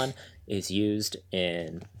 Stoicheon is used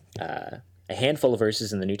in a handful of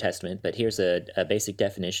verses in the New Testament, but here's a basic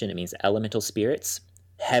definition. It means elemental spirits,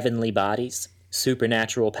 heavenly bodies,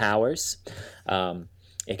 supernatural powers.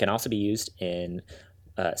 It can also be used in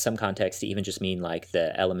some context to even just mean like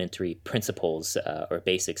the elementary principles or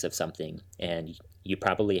basics of something, and you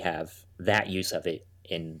probably have that use of it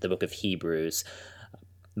in the book of Hebrews.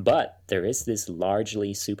 But there is this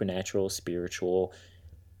largely supernatural, spiritual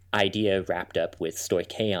idea wrapped up with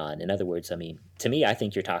stoicheon. In other words, I mean, to me, I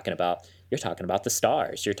think you're talking about the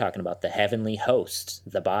stars. You're talking about the heavenly hosts,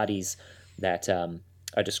 the bodies that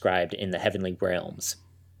are described in the heavenly realms.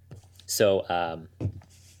 So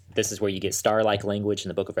this is where you get star-like language in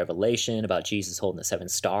the book of Revelation about Jesus holding the 7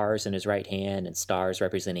 stars in his right hand, and stars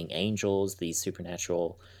representing angels, these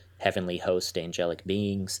supernatural heavenly host angelic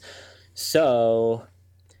beings. So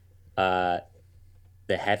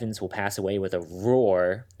the heavens will pass away with a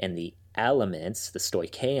roar, and the elements, the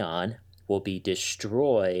stoicheon, will be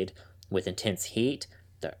destroyed with intense heat.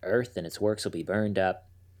 The earth and its works will be burned up.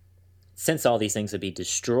 Since all these things will be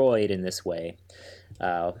destroyed in this way,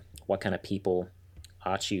 what kind of people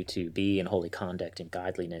ought you to be in holy conduct and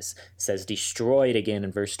godliness? It says destroyed again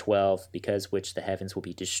in verse 12, because which the heavens will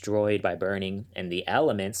be destroyed by burning, and the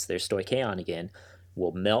elements, their stoicheon again,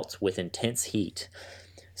 will melt with intense heat.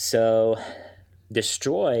 So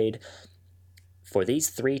destroyed for these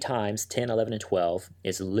 3 times, 10, 11, and 12,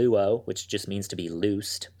 is luo, which just means to be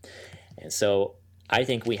loosed. And so I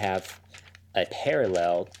think we have a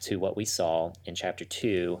parallel to what we saw in chapter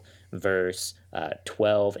 2, verse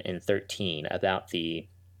 12 and 13, about the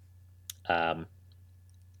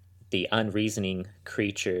unreasoning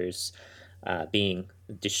creatures being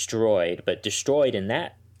destroyed. But destroyed in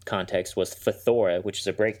that context was phthora, which is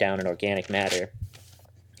a breakdown in organic matter.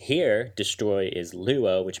 Here, destroy is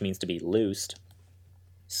luo, which means to be loosed.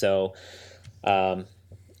 So,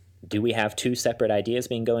 do we have 2 separate ideas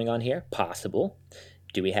going on here? Possible.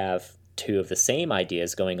 Do we have 2 of the same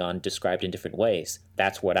ideas going on described in different ways?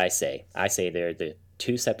 That's what I say. I say they're the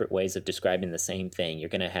two separate ways of describing the same thing. You're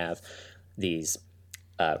going to have these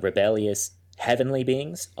rebellious heavenly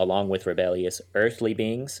beings along with rebellious earthly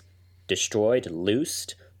beings destroyed,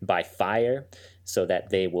 loosed by fire, so that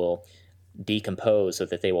they will decompose, so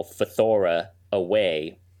that they will phthora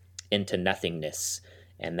away into nothingness,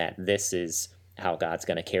 and that this is how God's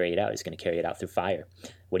going to carry it out. He's going to carry it out through fire.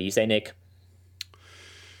 What do you say, Nick?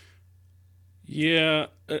 Yeah,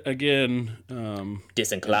 again...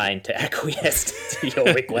 disinclined to acquiesce to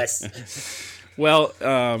your request. Well,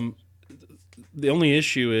 the only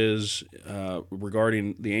issue is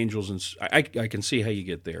regarding the angels, and I can see how you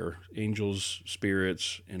get there. Angels,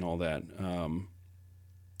 spirits, and all that.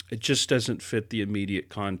 It just doesn't fit the immediate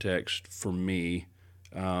context for me.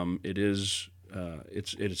 It's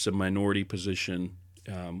a minority position,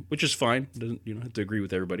 which is fine. You don't have to agree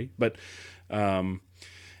with everybody, but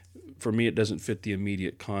for me, it doesn't fit the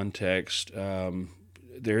immediate context.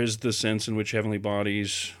 There is the sense in which heavenly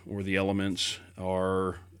bodies or the elements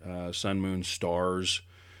are sun, moon, stars.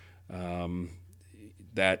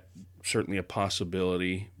 That certainly a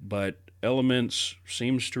possibility, but elements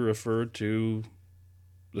seems to refer to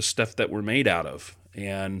the stuff that we're made out of,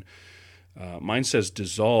 and mine says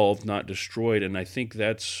dissolved, not destroyed, and I think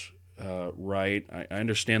that's right. I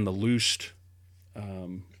understand the loosed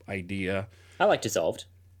idea. I like dissolved.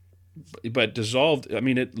 But dissolved, I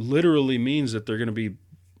mean, it literally means that they're going to be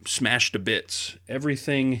smashed to bits.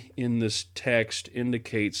 Everything in this text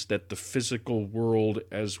indicates that the physical world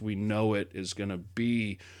as we know it is going to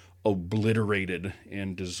be obliterated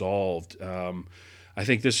and dissolved. I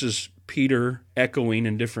think this is Peter echoing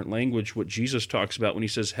in different language what Jesus talks about when he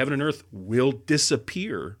says heaven and earth will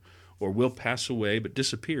disappear, or will pass away, but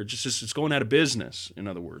disappear. Just it's going out of business, in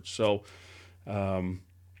other words. So for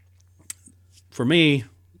me,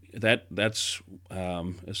 that's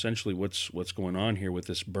essentially what's going on here with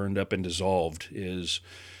this burned up and dissolved is,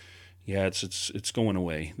 yeah, it's going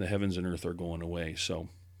away. The heavens and earth are going away. So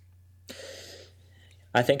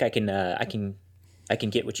I think I can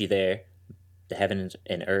get what you there. The heavens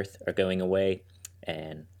and earth are going away,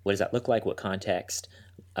 and what does that look like? What context?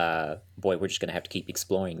 Boy, we're just gonna have to keep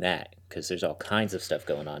exploring that, because there's all kinds of stuff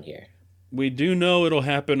going on here. We do know it'll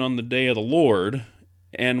happen on the day of the Lord.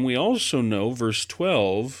 And we also know, verse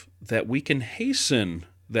 12, that we can hasten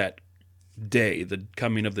that day. The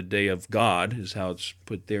coming of the day of God is how it's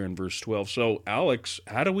put there in verse 12. So, Alex,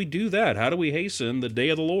 how do we do that? How do we hasten the day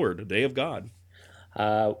of the Lord, the day of God?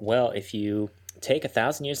 Well, if you take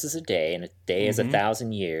 1,000 years as a day, and a day is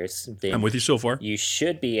 1,000 years, then I'm with you so far. You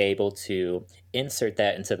should be able to insert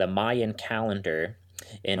that into the Mayan calendar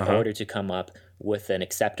in order to come up with an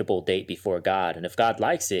acceptable date before God. And if God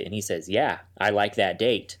likes it and he says, yeah, I like that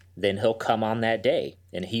date, then he'll come on that day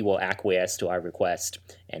and he will acquiesce to our request.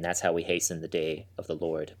 And that's how we hasten the day of the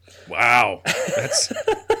Lord. Wow. That's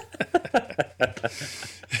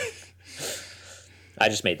I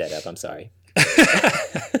just made that up. I'm sorry.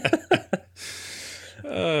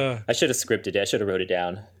 I should have scripted it. I should have wrote it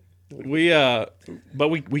down. But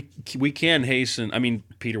we can hasten. I mean,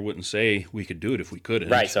 Peter wouldn't say we could do it if we couldn't.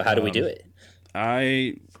 Right. So how do we do it?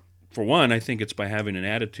 For one, I think it's by having an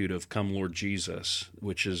attitude of "Come, Lord Jesus,"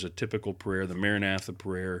 which is a typical prayer, the Maranatha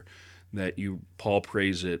prayer that Paul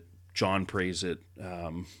prays it, John prays it.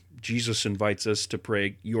 Jesus invites us to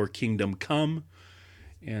pray, "Your kingdom come,"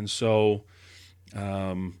 and so,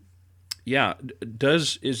 does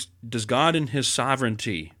God in His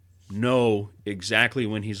sovereignty know exactly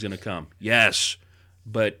when He's going to come? Yes.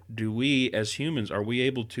 But do we as humans, are we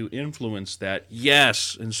able to influence that?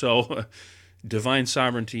 Yes. And so divine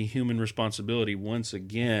sovereignty, human responsibility, once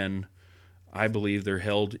again, I believe they're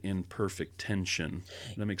held in perfect tension.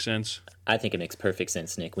 Does that make sense? I think it makes perfect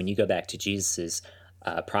sense, Nick. When you go back to Jesus'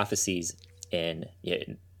 prophecies in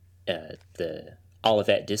the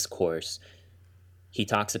Olivet Discourse, he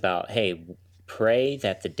talks about, hey, pray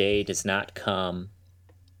that the day does not come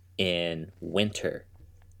in winter,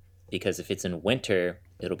 because if it's in winter,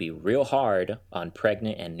 it'll be real hard on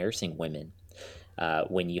pregnant and nursing women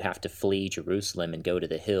when you have to flee Jerusalem and go to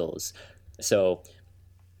the hills. So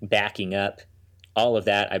backing up, all of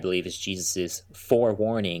that, I believe, is Jesus'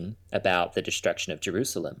 forewarning about the destruction of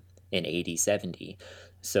Jerusalem in AD 70.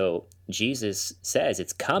 So Jesus says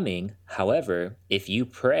it's coming. However, if you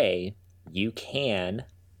pray, you can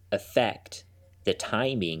affect the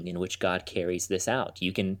timing in which God carries this out.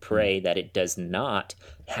 You can pray that it does not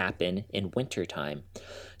happen in wintertime.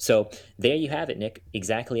 So there you have it, Nick.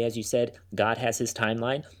 Exactly as you said, God has his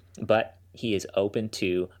timeline, but he is open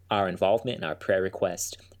to our involvement and our prayer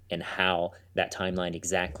request and how that timeline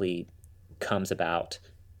exactly comes about.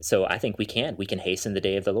 So I think we can hasten the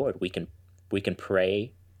day of the Lord. We can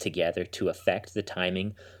pray together to affect the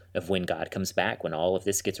timing of when God comes back, when all of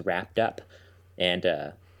this gets wrapped up. And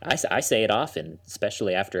I say it often,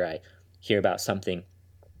 especially after I hear about something,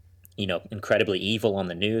 incredibly evil on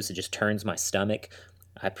the news. It just turns my stomach.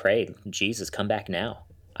 I pray, Jesus, come back now.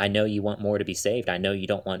 I know you want more to be saved. I know you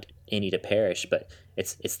don't want any to perish, but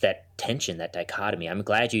it's that tension, that dichotomy. I'm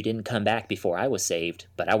glad you didn't come back before I was saved,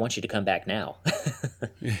 but I want you to come back now.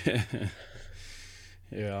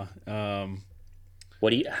 Yeah.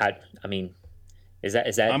 Is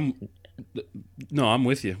that? No, I'm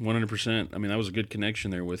with you 100%. I mean, that was a good connection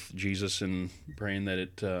there with Jesus and praying that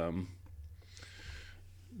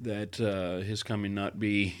his coming not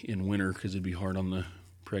be in winter, because it'd be hard on the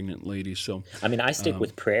pregnant ladies. So I stick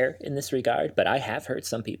with prayer in this regard, but I have heard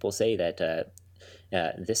some people say that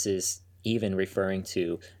this is even referring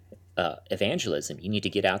to evangelism. You need to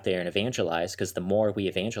get out there and evangelize, because the more we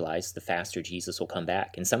evangelize, the faster Jesus will come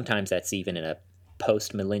back. And sometimes that's even in a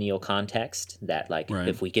post-millennial context, that right.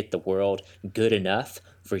 If we get the world good enough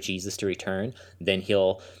for Jesus to return, then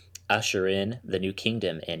he'll usher in the new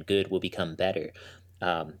kingdom and good will become better.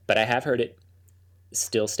 But I have heard it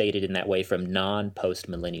still stated in that way from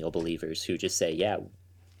non-post-millennial believers who just say, yeah,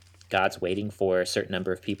 God's waiting for a certain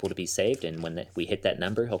number of people to be saved, and when we hit that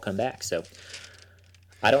number, he'll come back. So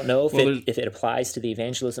I don't know if it applies to the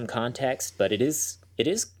evangelism context, but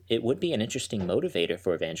it would be an interesting motivator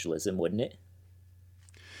for evangelism, wouldn't it?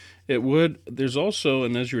 It would. There's also,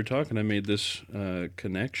 and as you were talking, I made this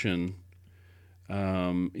connection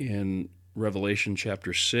in Revelation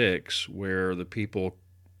chapter 6, where the people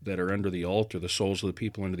that are under the altar, the souls of the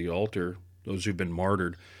people under the altar, those who've been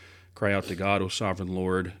martyred, cry out to God, O sovereign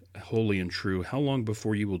Lord, holy and true, how long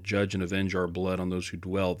before you will judge and avenge our blood on those who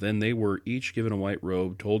dwell? Then they were each given a white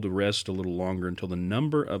robe, told to rest a little longer until the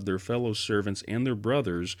number of their fellow servants and their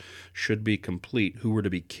brothers should be complete, who were to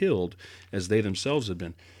be killed as they themselves had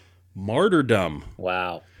been. Martyrdom.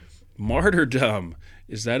 Wow. Martyrdom.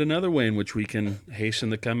 Is that another way in which we can hasten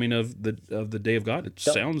the coming of the day of God? It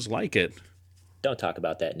sounds like it. Don't talk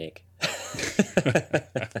about that, Nick.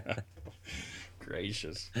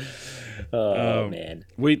 Gracious. Oh, man.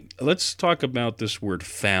 Let's talk about this word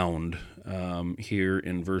found here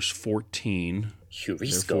in verse 14.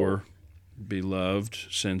 Heurisco. Therefore, beloved,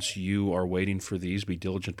 since you are waiting for these, be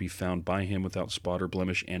diligent to be found by him without spot or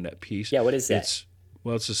blemish and at peace. Yeah, what is that?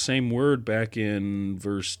 It's the same word back in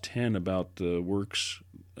verse 10 about the works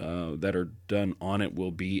that are done on it will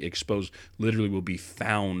be exposed, literally will be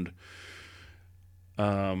found.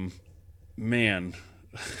 Man,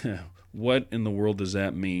 what in the world does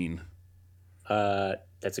that mean?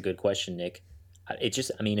 That's a good question, Nick.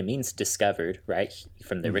 It means discovered, right?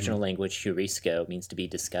 From the original language, heurisco means to be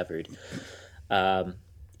discovered.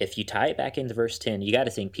 If you tie it back into verse 10, you got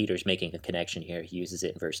to think Peter's making a connection here. He uses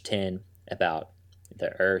it in verse 10 about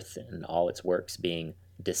the earth and all its works being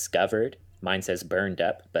discovered. Mine says burned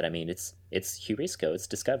up, but it's heurisco, it's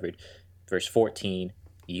discovered. Verse 14,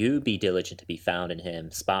 you be diligent to be found in him,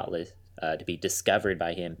 spotless, to be discovered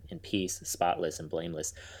by him in peace, spotless and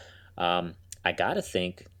blameless. I got to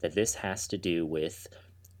think that this has to do with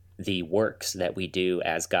the works that we do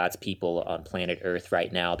as God's people on planet Earth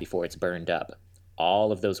right now before it's burned up.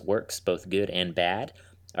 All of those works, both good and bad,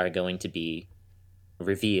 are going to be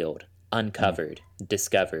revealed, uncovered,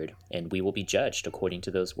 discovered, and we will be judged according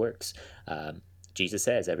to those works. Jesus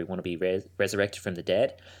says everyone will be resurrected from the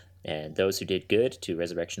dead, and those who did good to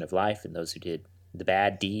resurrection of life, and those who did the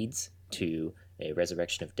bad deeds to a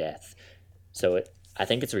resurrection of death. So I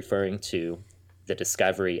think it's referring to the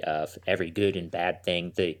discovery of every good and bad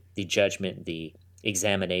thing, the judgment, the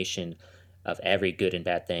examination of every good and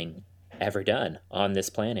bad thing ever done on this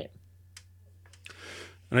planet.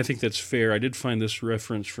 And I think that's fair. I did find this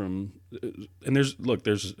reference from, and there's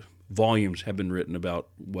volumes have been written about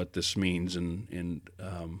what this means, and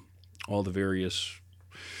all the various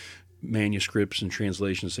manuscripts and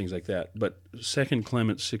translations, things like that. But 2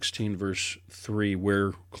 Clement 16, verse 3,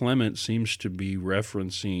 where Clement seems to be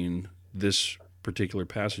referencing this particular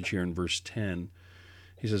passage here in verse 10,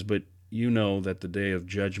 he says, but you know that the day of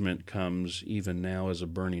judgment comes even now as a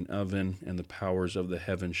burning oven, and the powers of the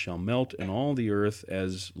heavens shall melt, and all the earth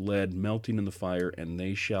as lead melting in the fire, and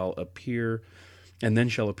then shall appear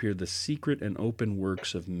the secret and open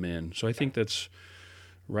works of men. So I think that's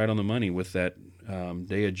right on the money with that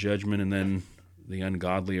day of judgment, and then the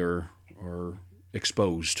ungodly are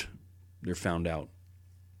exposed. They're found out.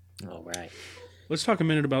 All right. Let's talk a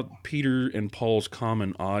minute about Peter and Paul's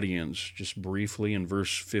common audience, just briefly in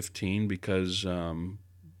verse 15, because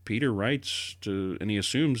Peter writes and he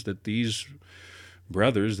assumes that these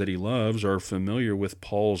brothers that he loves are familiar with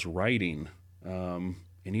Paul's writing.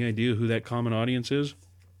 Any idea who that common audience is?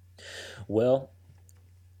 Well,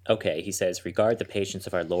 okay, he says, regard the patience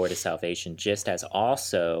of our Lord as salvation, just as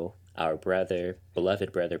also our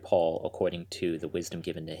beloved brother Paul, according to the wisdom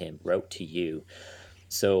given to him, wrote to you.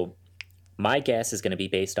 So my guess is going to be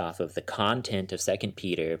based off of the content of 2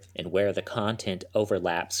 Peter and where the content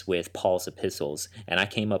overlaps with Paul's epistles. And I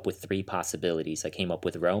came up with 3 possibilities. I came up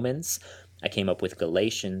with Romans, I came up with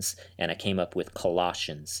Galatians, and I came up with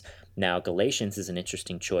Colossians. Now, Galatians is an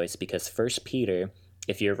interesting choice because 1 Peter,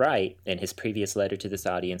 if you're right, and his previous letter to this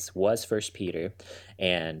audience was 1 Peter,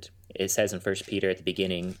 and it says in 1 Peter at the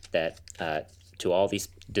beginning that to all these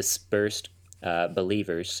dispersed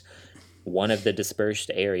believers, one of the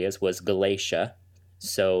dispersed areas was Galatia,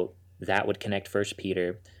 so that would connect 1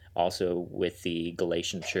 Peter also with the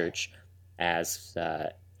Galatian church as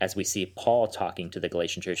we see Paul talking to the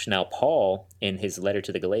Galatian church. Now, Paul, in his letter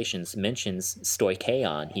to the Galatians, mentions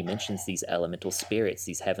stoicheon. He mentions these elemental spirits,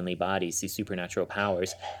 these heavenly bodies, these supernatural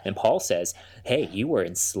powers. And Paul says, hey, you were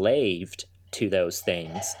enslaved to those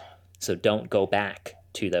things, so don't go back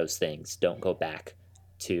to those things. Don't go back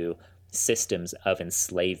to systems of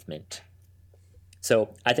enslavement.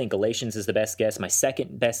 So I think Galatians is the best guess. My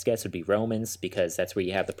second best guess would be Romans, because that's where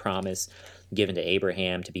you have the promise given to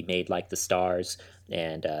Abraham to be made like the stars,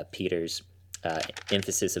 and Peter's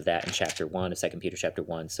emphasis of that in chapter 1 of 2 Peter chapter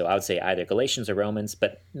 1. So I would say either Galatians or Romans,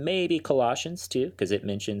 but maybe Colossians too, because it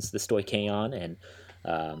mentions the stoicheon,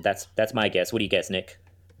 and that's my guess. What do you guess, Nick?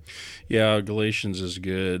 Yeah, Galatians is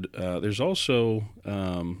good. There was also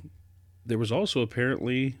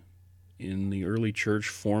apparently in the early church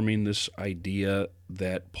forming this idea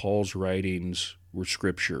that Paul's writings were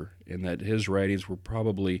scripture, and that his writings were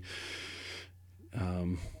probably,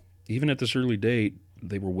 even at this early date,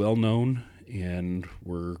 they were well known and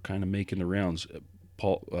were kind of making the rounds.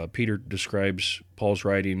 Peter describes Paul's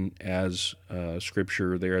writing as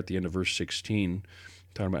scripture there at the end of verse 16,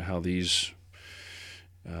 talking about how these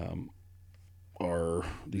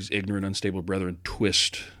ignorant, unstable brethren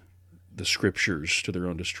twist the scriptures to their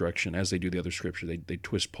own destruction, as they do the other scripture. They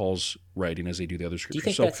twist Paul's writing as they do the other scriptures. Do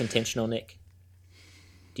you think that's intentional, Nick?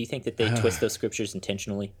 Do you think that they twist those scriptures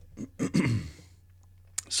intentionally?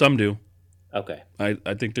 Some do. Okay. I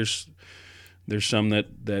think there's some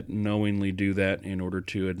that knowingly do that in order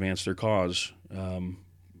to advance their cause.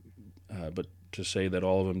 But to say that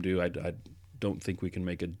all of them do, I don't think we can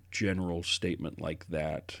make a general statement like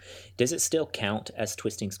that. Does it still count as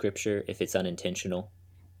twisting scripture if it's unintentional?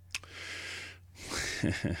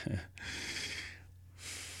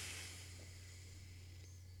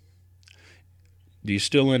 Do you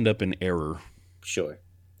still end up in error? Sure.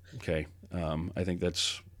 Okay. I think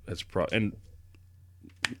that's and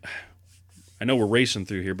I know we're racing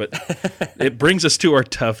through here, but it brings us to our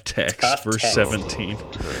tough text, verse 17.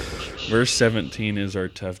 Verse 17 is our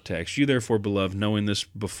tough text. You therefore, beloved, knowing this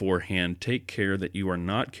beforehand, take care that you are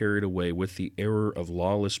not carried away with the error of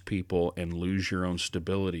lawless people and lose your own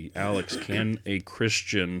stability. Alex, can a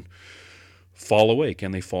Christian fall away?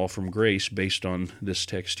 Can they fall from grace based on this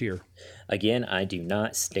text here? Again, I do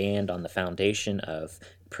not stand on the foundation of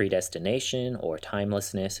predestination or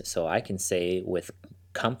timelessness, so I can say with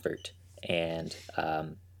comfort and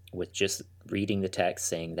with just reading the text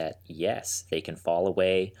saying that, yes, they can fall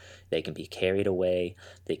away, they can be carried away,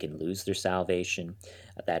 they can lose their salvation.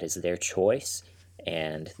 That is their choice,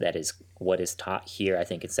 and that is what is taught here, I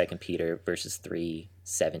think, in 2 Peter verses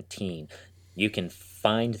 3:17. You can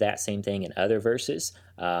find that same thing in other verses,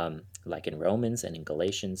 like in Romans and in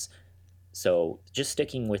Galatians. So just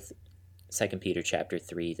sticking with 2 Peter chapter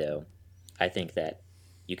 3, though, I think that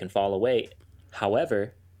you can fall away.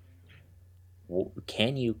 However,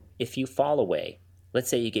 can you, if you fall away, let's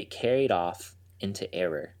say you get carried off into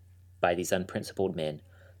error by these unprincipled men,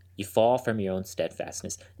 you fall from your own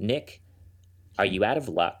steadfastness. Nick, are you out of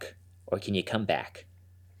luck, or can you come back?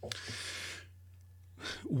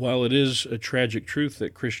 While it is a tragic truth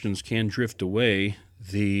that Christians can drift away,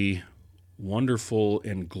 the wonderful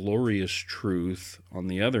and glorious truth, on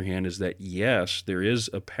the other hand, is that, yes, there is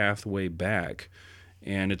a pathway back,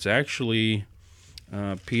 and it's actually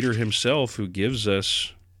Peter himself who gives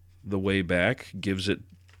us the way back, gives it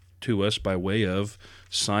to us by way of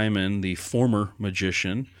Simon, the former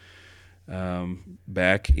magician,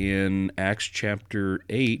 back in Acts chapter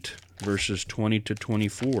 8, verses 20 to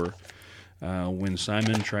 24, when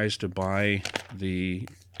Simon tries to buy the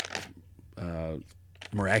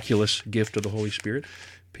miraculous gift of the Holy Spirit.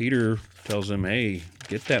 Peter tells him, hey,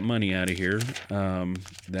 get that money out of here.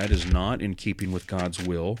 That is not in keeping with God's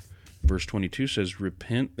will. verse 22 says,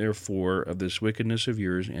 "Repent therefore of this wickedness of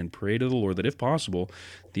yours, and pray to the Lord that, if possible,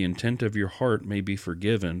 the intent of your heart may be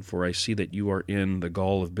forgiven, for I see that you are in the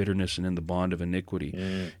gall of bitterness and in the bond of iniquity."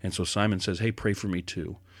 And so Simon says, hey, pray for me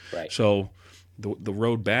too. Right. So the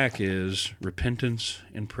road back is repentance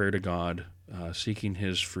and prayer to God, seeking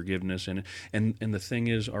his forgiveness. And the thing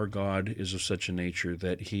is, our God is of such a nature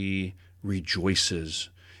that he rejoices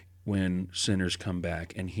when sinners come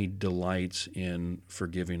back, and he delights in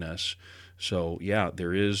forgiving us. So, yeah,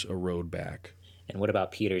 there is a road back. And what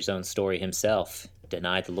about Peter's own story himself?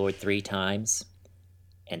 Denied the Lord 3 times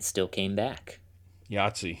and still came back.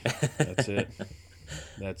 Yahtzee. That's it.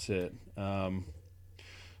 That's it.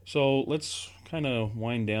 So let's kind of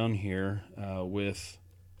wind down here with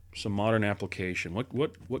some modern application.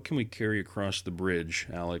 What can we carry across the bridge,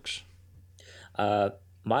 Alex?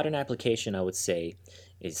 Modern application, I would say,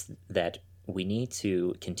 is that we need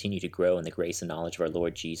to continue to grow in the grace and knowledge of our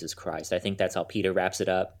Lord Jesus Christ. I think that's how Peter wraps it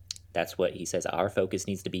up. That's what he says our focus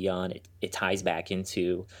needs to be on. It ties back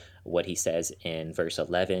into what he says in verse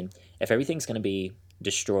 11. If everything's going to be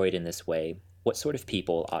destroyed in this way, what sort of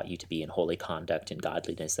people ought you to be in holy conduct and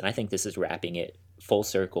godliness? And I think this is wrapping it full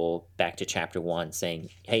circle back to chapter 1, saying,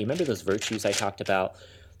 hey, remember those virtues I talked about?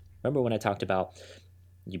 Remember when I talked about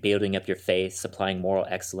you building up your faith, supplying moral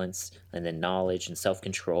excellence, and then knowledge and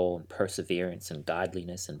self-control and perseverance and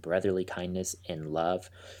godliness and brotherly kindness and love?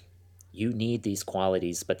 You need these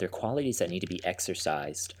qualities, but they're qualities that need to be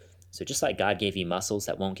exercised. So just like God gave you muscles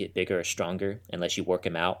that won't get bigger or stronger unless you work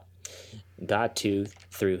them out, God too,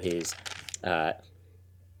 through his, through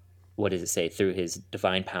his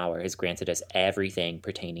divine power has granted us everything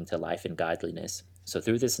pertaining to life and godliness. So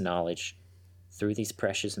through this knowledge, through these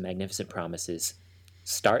precious and magnificent promises,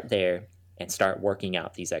 start there and start working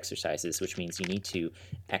out these exercises, which means you need to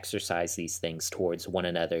exercise these things towards one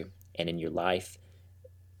another and in your life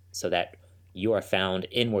so that you are found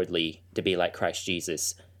inwardly to be like Christ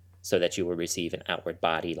Jesus, so that you will receive an outward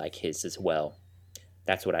body like his as well.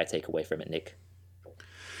 That's what I take away from it, Nick.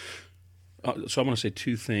 So I want to say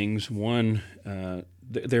 2 things. One,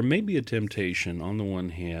 there may be a temptation on the one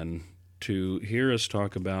hand to hear us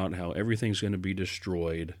talk about how everything's going to be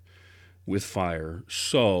destroyed with fire.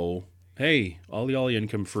 So, hey, all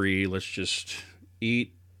income free, let's just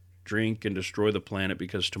eat, drink, and destroy the planet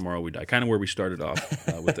because tomorrow we die. Kind of where we started off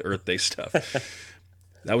with the Earth Day stuff.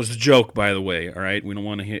 That was the joke, by the way, all right? We don't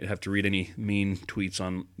want to have to read any mean tweets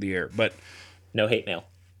on the air. But no hate mail.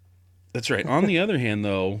 That's right. On the other hand,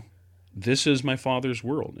 though, this is my Father's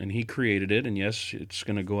world, and he created it, and yes, it's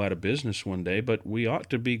going to go out of business one day, but we ought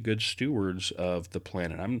to be good stewards of the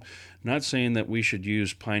planet. I'm not saying that we should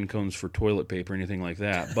use pine cones for toilet paper or anything like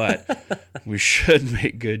that, but we should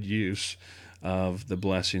make good use of the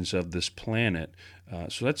blessings of this planet.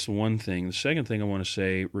 So that's one thing. The second thing I want to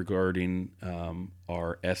say regarding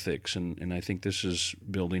our ethics, and I think this is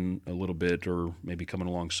building a little bit or maybe coming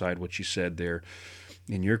alongside what you said there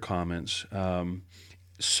in your comments.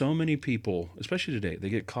 So many people, especially today, they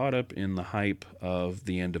get caught up in the hype of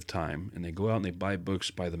the end of time, and they go out and they buy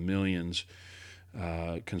books by the millions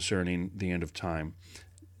concerning the end of time.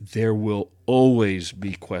 There will always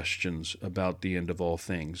be questions about the end of all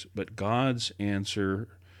things, but God's answer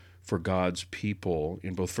for God's people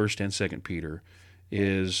in both 1st and 2nd Peter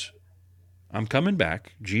is, I'm coming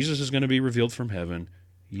back. Jesus is going to be revealed from heaven.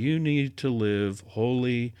 You need to live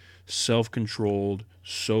holy, self-controlled,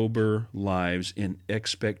 sober lives in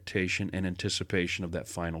expectation and anticipation of that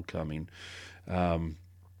final coming.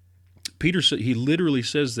 Peter, he literally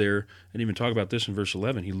says there, and even talk about this in verse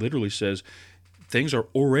 11, he literally says, things are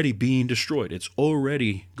already being destroyed. It's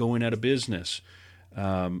already going out of business.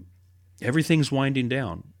 Everything's winding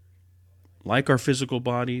down. Like our physical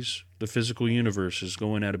bodies, the physical universe is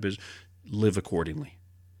going out of business. Live accordingly.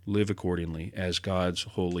 Live accordingly as God's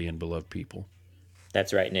holy and beloved people.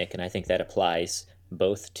 That's right, Nick, and I think that applies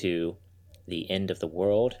both to the end of the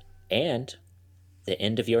world and the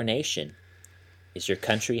end of your nation. Is your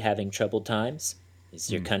country having troubled times? Is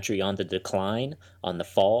your country on the decline, on the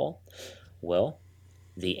fall? Well,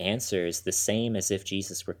 the answer is the same as if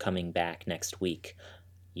Jesus were coming back next week.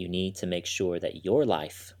 You need to make sure that your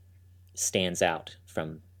life stands out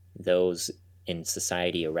from those in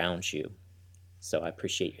society around you. So I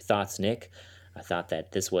appreciate your thoughts, Nick. I thought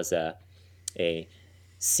that this was a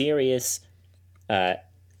serious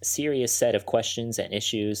set of questions and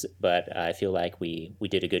issues, but I feel like we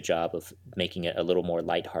did a good job of making it a little more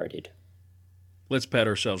lighthearted. Let's pat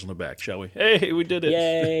ourselves on the back, shall we? Hey, we did it.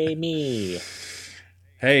 Yay, me.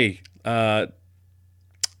 Hey,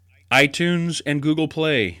 iTunes and Google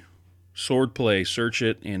Play, Sword Play, search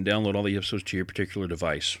it and download all the episodes to your particular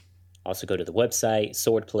device. Also go to the website,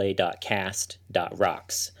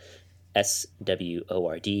 swordplay.cast.rocks,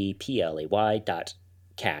 SWORDPLAY.cast,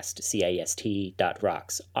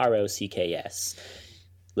 CAST.rocks, ROCKS.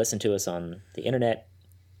 Listen to us on the internet,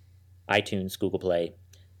 iTunes, Google Play.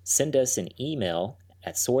 Send us an email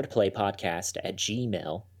at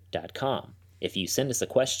swordplaypodcast@gmail.com. If you send us a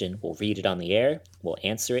question, we'll read it on the air, we'll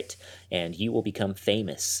answer it, and you will become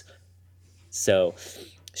famous. So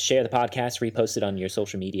share the podcast, repost it on your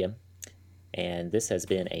social media. And this has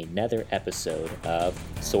been another episode of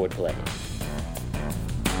Swordplay.